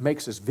government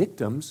makes us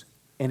victims,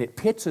 and it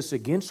pits us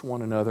against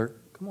one another.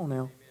 Come on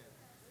now.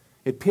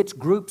 It pits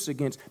groups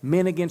against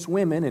men against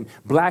women, and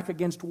black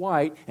against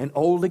white, and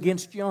old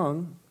against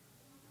young.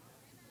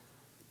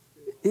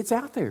 It's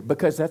out there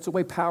because that's the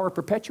way power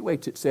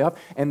perpetuates itself.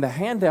 And the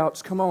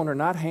handouts, come on, are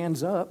not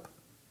hands up.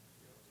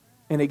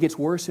 And it gets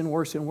worse and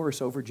worse and worse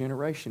over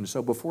generations.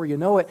 So before you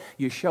know it,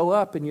 you show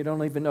up and you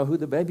don't even know who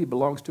the baby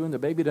belongs to, and the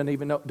baby doesn't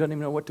even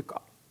know what to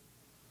call.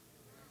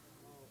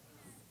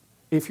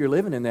 If you're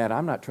living in that,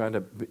 I'm not trying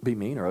to be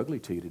mean or ugly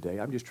to you today.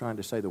 I'm just trying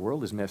to say the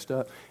world is messed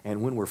up,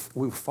 and when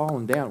we've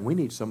fallen down, we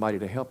need somebody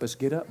to help us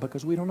get up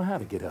because we don't know how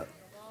to get up.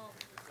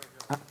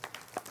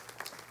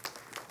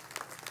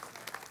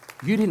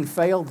 You didn't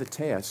fail the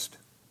test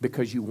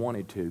because you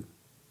wanted to.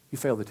 You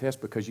failed the test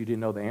because you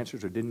didn't know the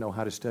answers or didn't know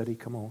how to study.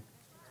 Come on.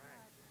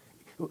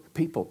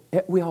 People,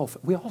 we all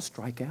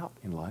strike out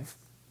in life.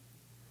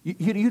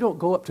 You don't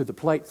go up to the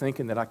plate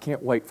thinking that I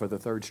can't wait for the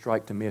third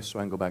strike to miss so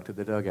I can go back to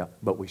the dugout.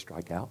 But we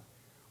strike out.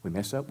 We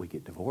mess up. We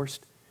get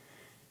divorced.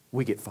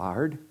 We get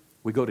fired.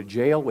 We go to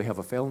jail. We have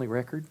a felony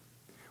record.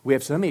 We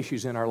have some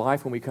issues in our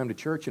life when we come to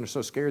church and are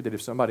so scared that if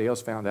somebody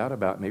else found out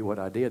about me, what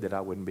I did, that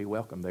I wouldn't be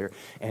welcome there.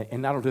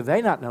 And not only do they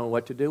not know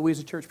what to do, we as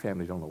a church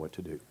family don't know what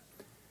to do.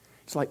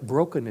 It's like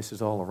brokenness is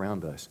all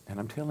around us. And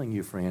I'm telling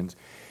you, friends,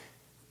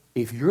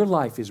 if your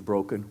life is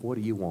broken, what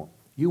do you want?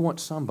 You want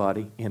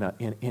somebody in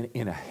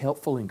a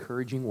helpful,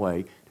 encouraging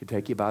way to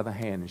take you by the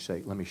hand and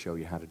say, let me show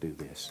you how to do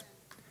this.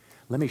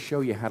 Let me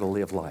show you how to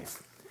live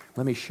life.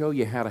 Let me show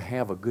you how to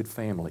have a good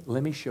family.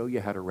 Let me show you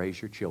how to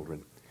raise your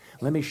children.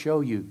 Let me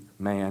show you,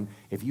 man,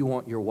 if you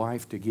want your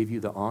wife to give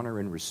you the honor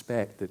and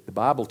respect that the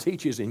Bible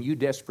teaches and you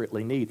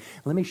desperately need,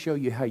 let me show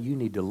you how you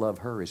need to love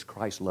her as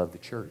Christ loved the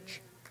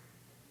church.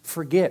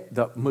 Forget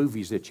the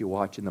movies that you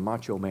watch and the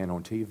macho man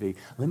on TV.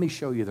 Let me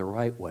show you the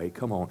right way,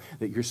 come on,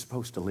 that you're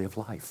supposed to live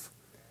life.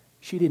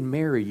 She didn't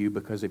marry you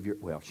because of your,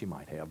 well, she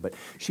might have, but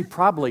she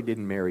probably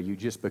didn't marry you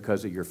just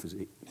because of your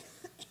physique.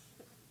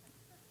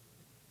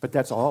 But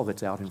that's all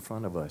that's out in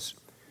front of us.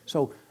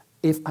 So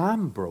if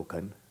I'm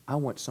broken, I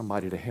want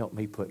somebody to help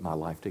me put my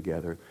life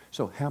together.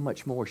 So how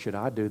much more should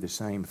I do the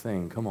same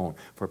thing, come on,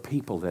 for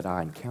people that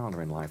I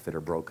encounter in life that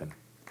are broken?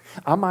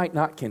 I might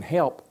not can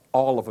help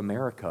all of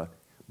America,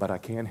 but I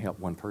can help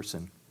one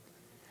person.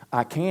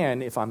 I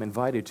can if I'm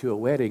invited to a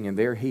wedding and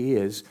there he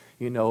is,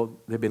 you know,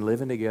 they've been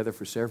living together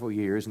for several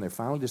years and they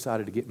finally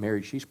decided to get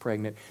married, she's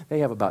pregnant, they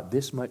have about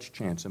this much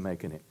chance of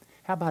making it.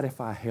 How about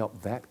if I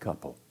help that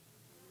couple?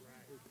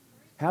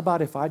 How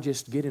about if I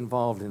just get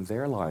involved in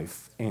their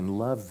life and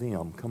love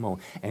them, come on,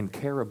 and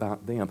care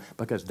about them?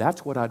 Because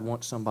that's what I'd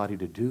want somebody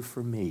to do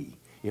for me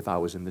if I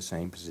was in the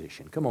same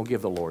position. Come on,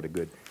 give the Lord a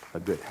good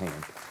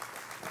hand.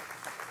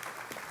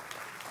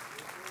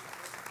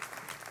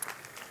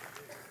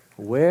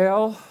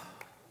 Well,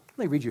 let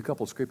me read you a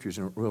couple of scriptures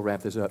and we'll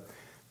wrap this up.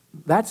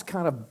 That's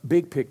kind of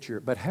big picture,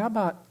 but how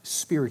about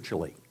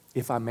spiritually,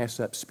 if I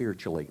mess up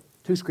spiritually?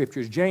 Two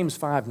scriptures, James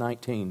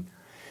 5:19.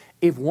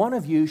 If one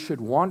of you should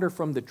wander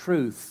from the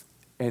truth,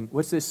 and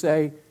what's this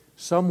say?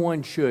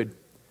 Someone should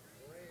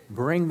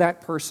bring that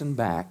person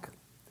back.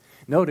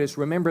 Notice,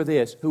 remember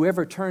this,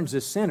 whoever turns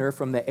a sinner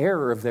from the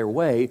error of their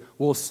way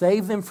will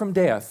save them from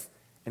death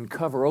and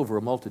cover over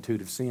a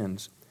multitude of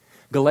sins.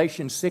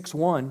 Galatians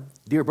 6:1,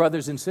 dear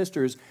brothers and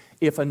sisters,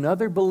 if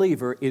another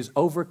believer is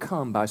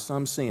overcome by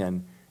some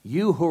sin,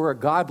 you who are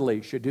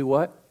godly should do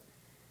what?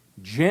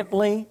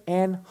 Gently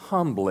and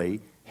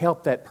humbly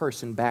help that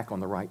person back on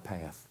the right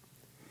path.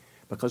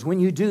 Because when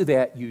you do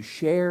that, you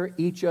share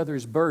each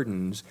other's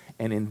burdens,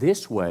 and in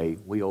this way,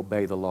 we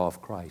obey the law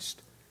of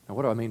Christ. Now,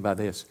 what do I mean by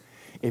this?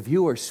 If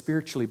you are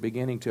spiritually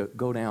beginning to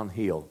go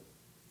downhill,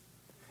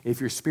 if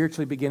you're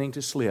spiritually beginning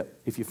to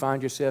slip, if you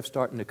find yourself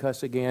starting to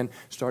cuss again,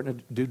 starting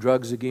to do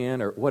drugs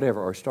again, or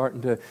whatever, or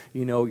starting to,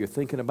 you're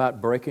thinking about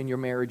breaking your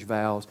marriage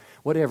vows,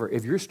 whatever,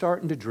 if you're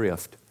starting to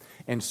drift,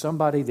 and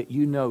somebody that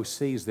you know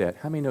sees that,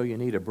 how many know you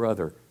need a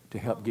brother to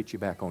help get you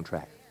back on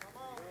track?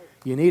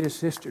 You need a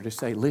sister to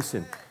say,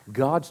 listen,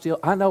 God still,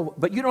 I know,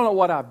 but you don't know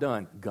what I've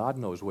done. God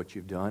knows what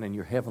you've done, and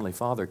your Heavenly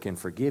Father can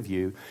forgive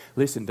you.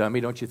 Listen,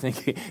 dummy, don't you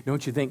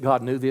think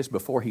God knew this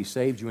before He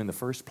saved you in the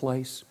first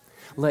place?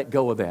 Let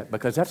go of that,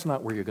 because that's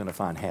not where you're going to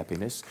find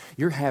happiness.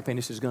 Your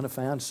happiness is going to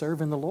find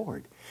serving the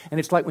Lord. And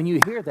it's like when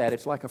you hear that,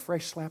 it's like a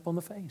fresh slap on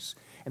the face.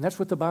 And that's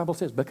what the Bible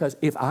says, because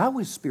if I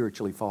was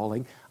spiritually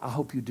falling, I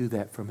hope you do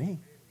that for me.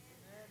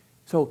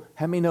 So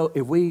how many know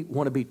if we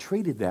want to be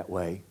treated that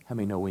way, how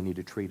many know we need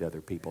to treat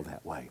other people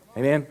that way?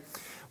 Amen?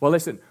 Well,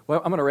 listen, I'm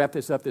going to wrap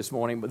this up this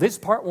morning. But this is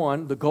part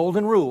one, the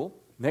golden rule.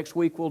 Next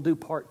week we'll do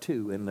part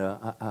two, and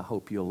I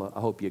hope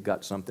you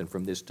got something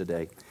from this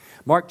today.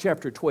 Mark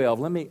chapter 12.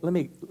 Let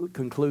me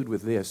conclude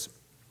with this.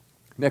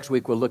 Next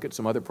week we'll look at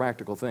some other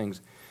practical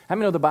things. How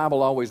many know the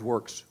Bible always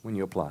works when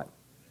you apply it?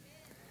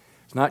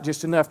 It's not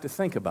just enough to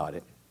think about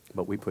it,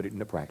 but we put it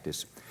into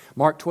practice.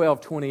 Mark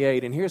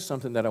 12:28, and here's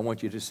something that I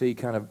want you to see,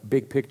 kind of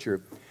big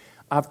picture.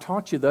 I've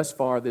taught you thus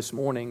far this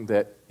morning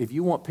that if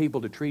you want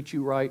people to treat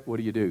you right, what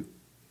do?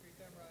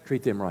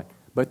 Treat them right.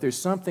 But there's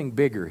something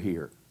bigger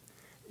here.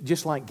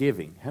 Just like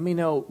giving. How many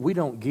know we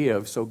don't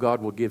give so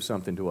God will give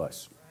something to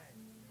us?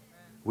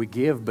 We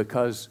give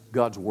because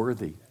God's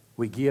worthy.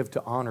 We give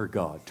to honor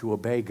God, to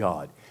obey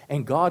God.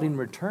 And God in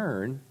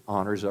return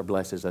honors or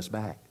blesses us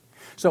back.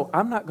 So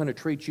I'm not going to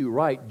treat you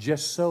right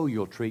just so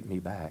you'll treat me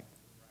back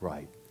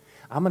right.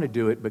 I'm going to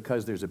do it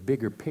because there's a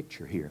bigger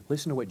picture here.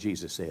 Listen to what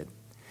Jesus said.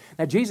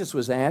 Now Jesus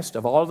was asked,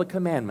 of all the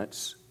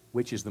commandments,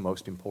 which is the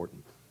most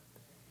important?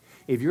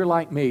 If you're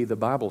like me, the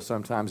Bible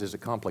sometimes is a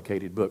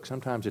complicated book.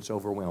 Sometimes it's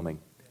overwhelming.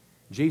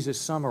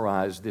 Jesus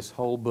summarized this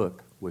whole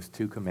book with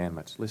 2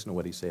 commandments. Listen to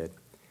what he said.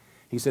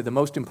 He said the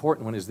most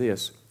important one is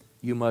this.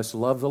 You must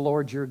love the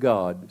Lord your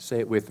God, say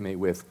it with me,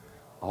 with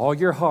all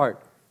your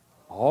heart,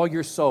 all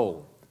your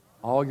soul,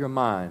 all your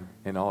mind,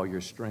 and all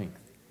your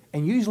strength.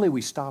 And usually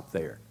we stop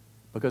there,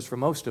 because for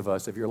most of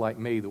us, if you're like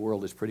me, the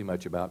world is pretty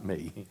much about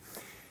me.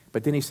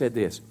 But then he said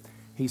this.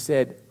 He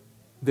said,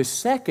 the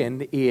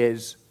second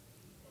is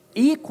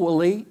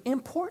equally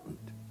important.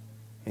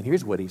 And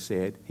here's what he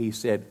said. He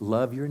said,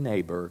 love your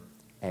neighbor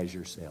as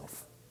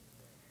yourself.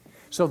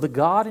 So the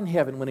God in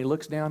heaven, when he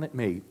looks down at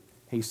me,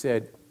 he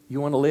said, you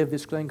want to live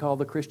this thing called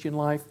the Christian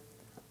life?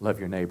 Love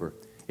your neighbor.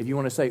 If you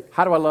want to say,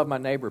 how do I love my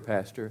neighbor,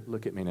 Pastor?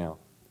 Look at me now.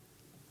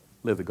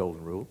 Live the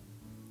golden rule.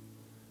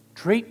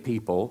 Treat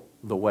people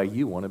the way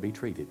you want to be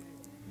treated.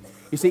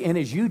 You see, and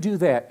as you do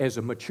that as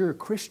a mature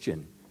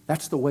Christian,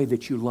 that's the way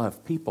that you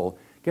love people.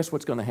 Guess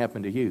what's going to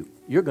happen to you?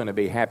 You're going to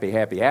be happy,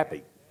 happy,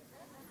 happy.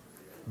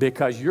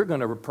 Because you're going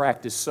to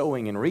practice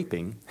sowing and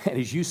reaping. And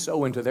as you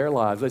sow into their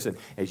lives, listen,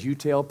 as you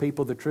tell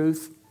people the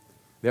truth,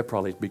 they'll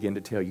probably begin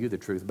to tell you the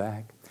truth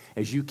back.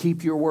 As you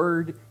keep your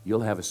word,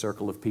 you'll have a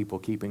circle of people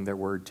keeping their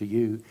word to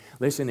you.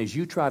 Listen, as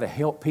you try to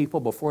help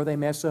people before they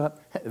mess up,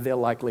 they'll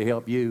likely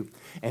help you.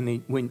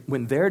 And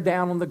when they're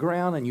down on the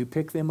ground and you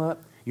pick them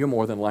up, you're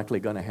more than likely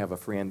going to have a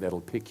friend that'll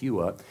pick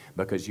you up,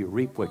 because you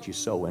reap what you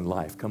sow in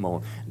life. Come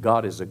on.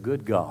 God is a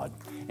good God,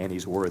 and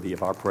he's worthy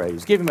of our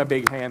praise. Give him a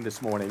big hand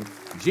this morning.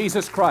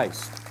 Jesus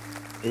Christ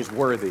is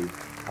worthy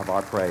of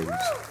our praise.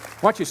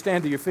 Why don't you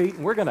stand to your feet,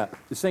 and we're going to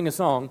sing a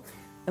song.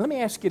 And let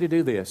me ask you to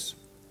do this.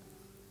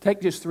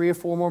 Take just 3 or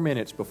 4 more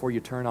minutes before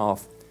you turn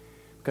off.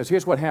 Because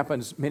here's what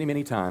happens many,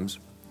 many times.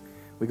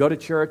 We go to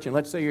church, and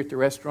let's say you're at the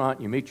restaurant,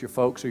 and you meet your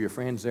folks or your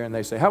friends there, and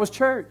they say, how was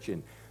church?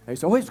 And they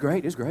say, oh, it's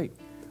great, it's great.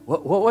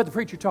 What did the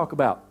preacher talk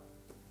about?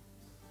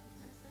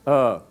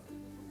 Well,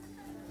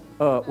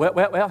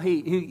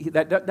 he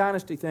that Duck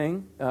Dynasty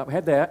thing,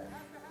 had that.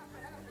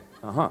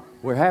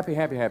 We're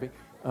happy.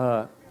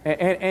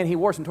 And he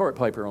wore some toilet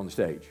paper on the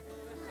stage.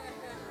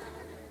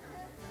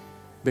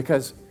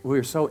 Because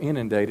we're so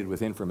inundated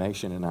with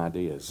information and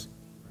ideas.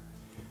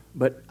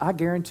 But I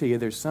guarantee you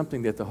there's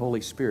something that the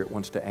Holy Spirit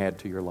wants to add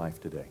to your life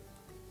today.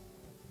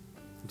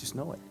 I just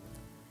know it.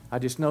 I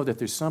just know that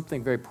there's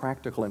something very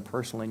practical and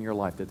personal in your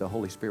life that the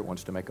Holy Spirit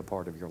wants to make a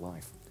part of your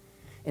life.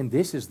 And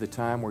this is the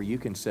time where you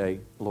can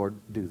say, Lord,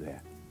 do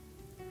that.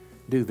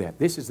 Do that.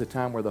 This is the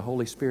time where the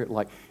Holy Spirit,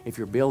 like if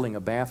you're building a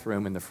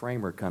bathroom and the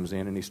framer comes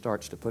in and he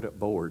starts to put up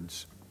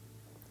boards,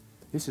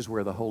 this is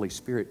where the Holy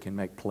Spirit can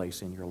make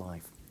place in your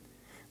life.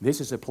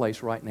 This is a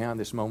place right now in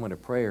this moment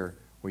of prayer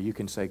where you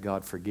can say,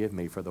 God, forgive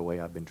me for the way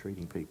I've been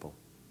treating people.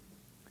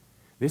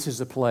 This is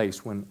a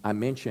place when I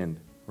mentioned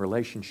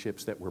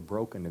relationships that were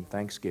broken in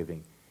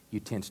Thanksgiving, you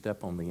tensed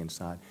up on the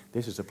inside.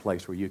 This is a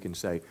place where you can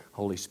say,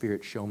 Holy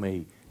Spirit, show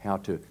me how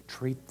to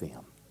treat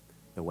them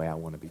the way I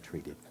want to be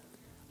treated.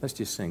 Let's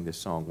just sing this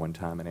song one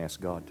time and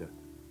ask God to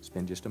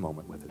spend just a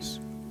moment with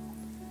us.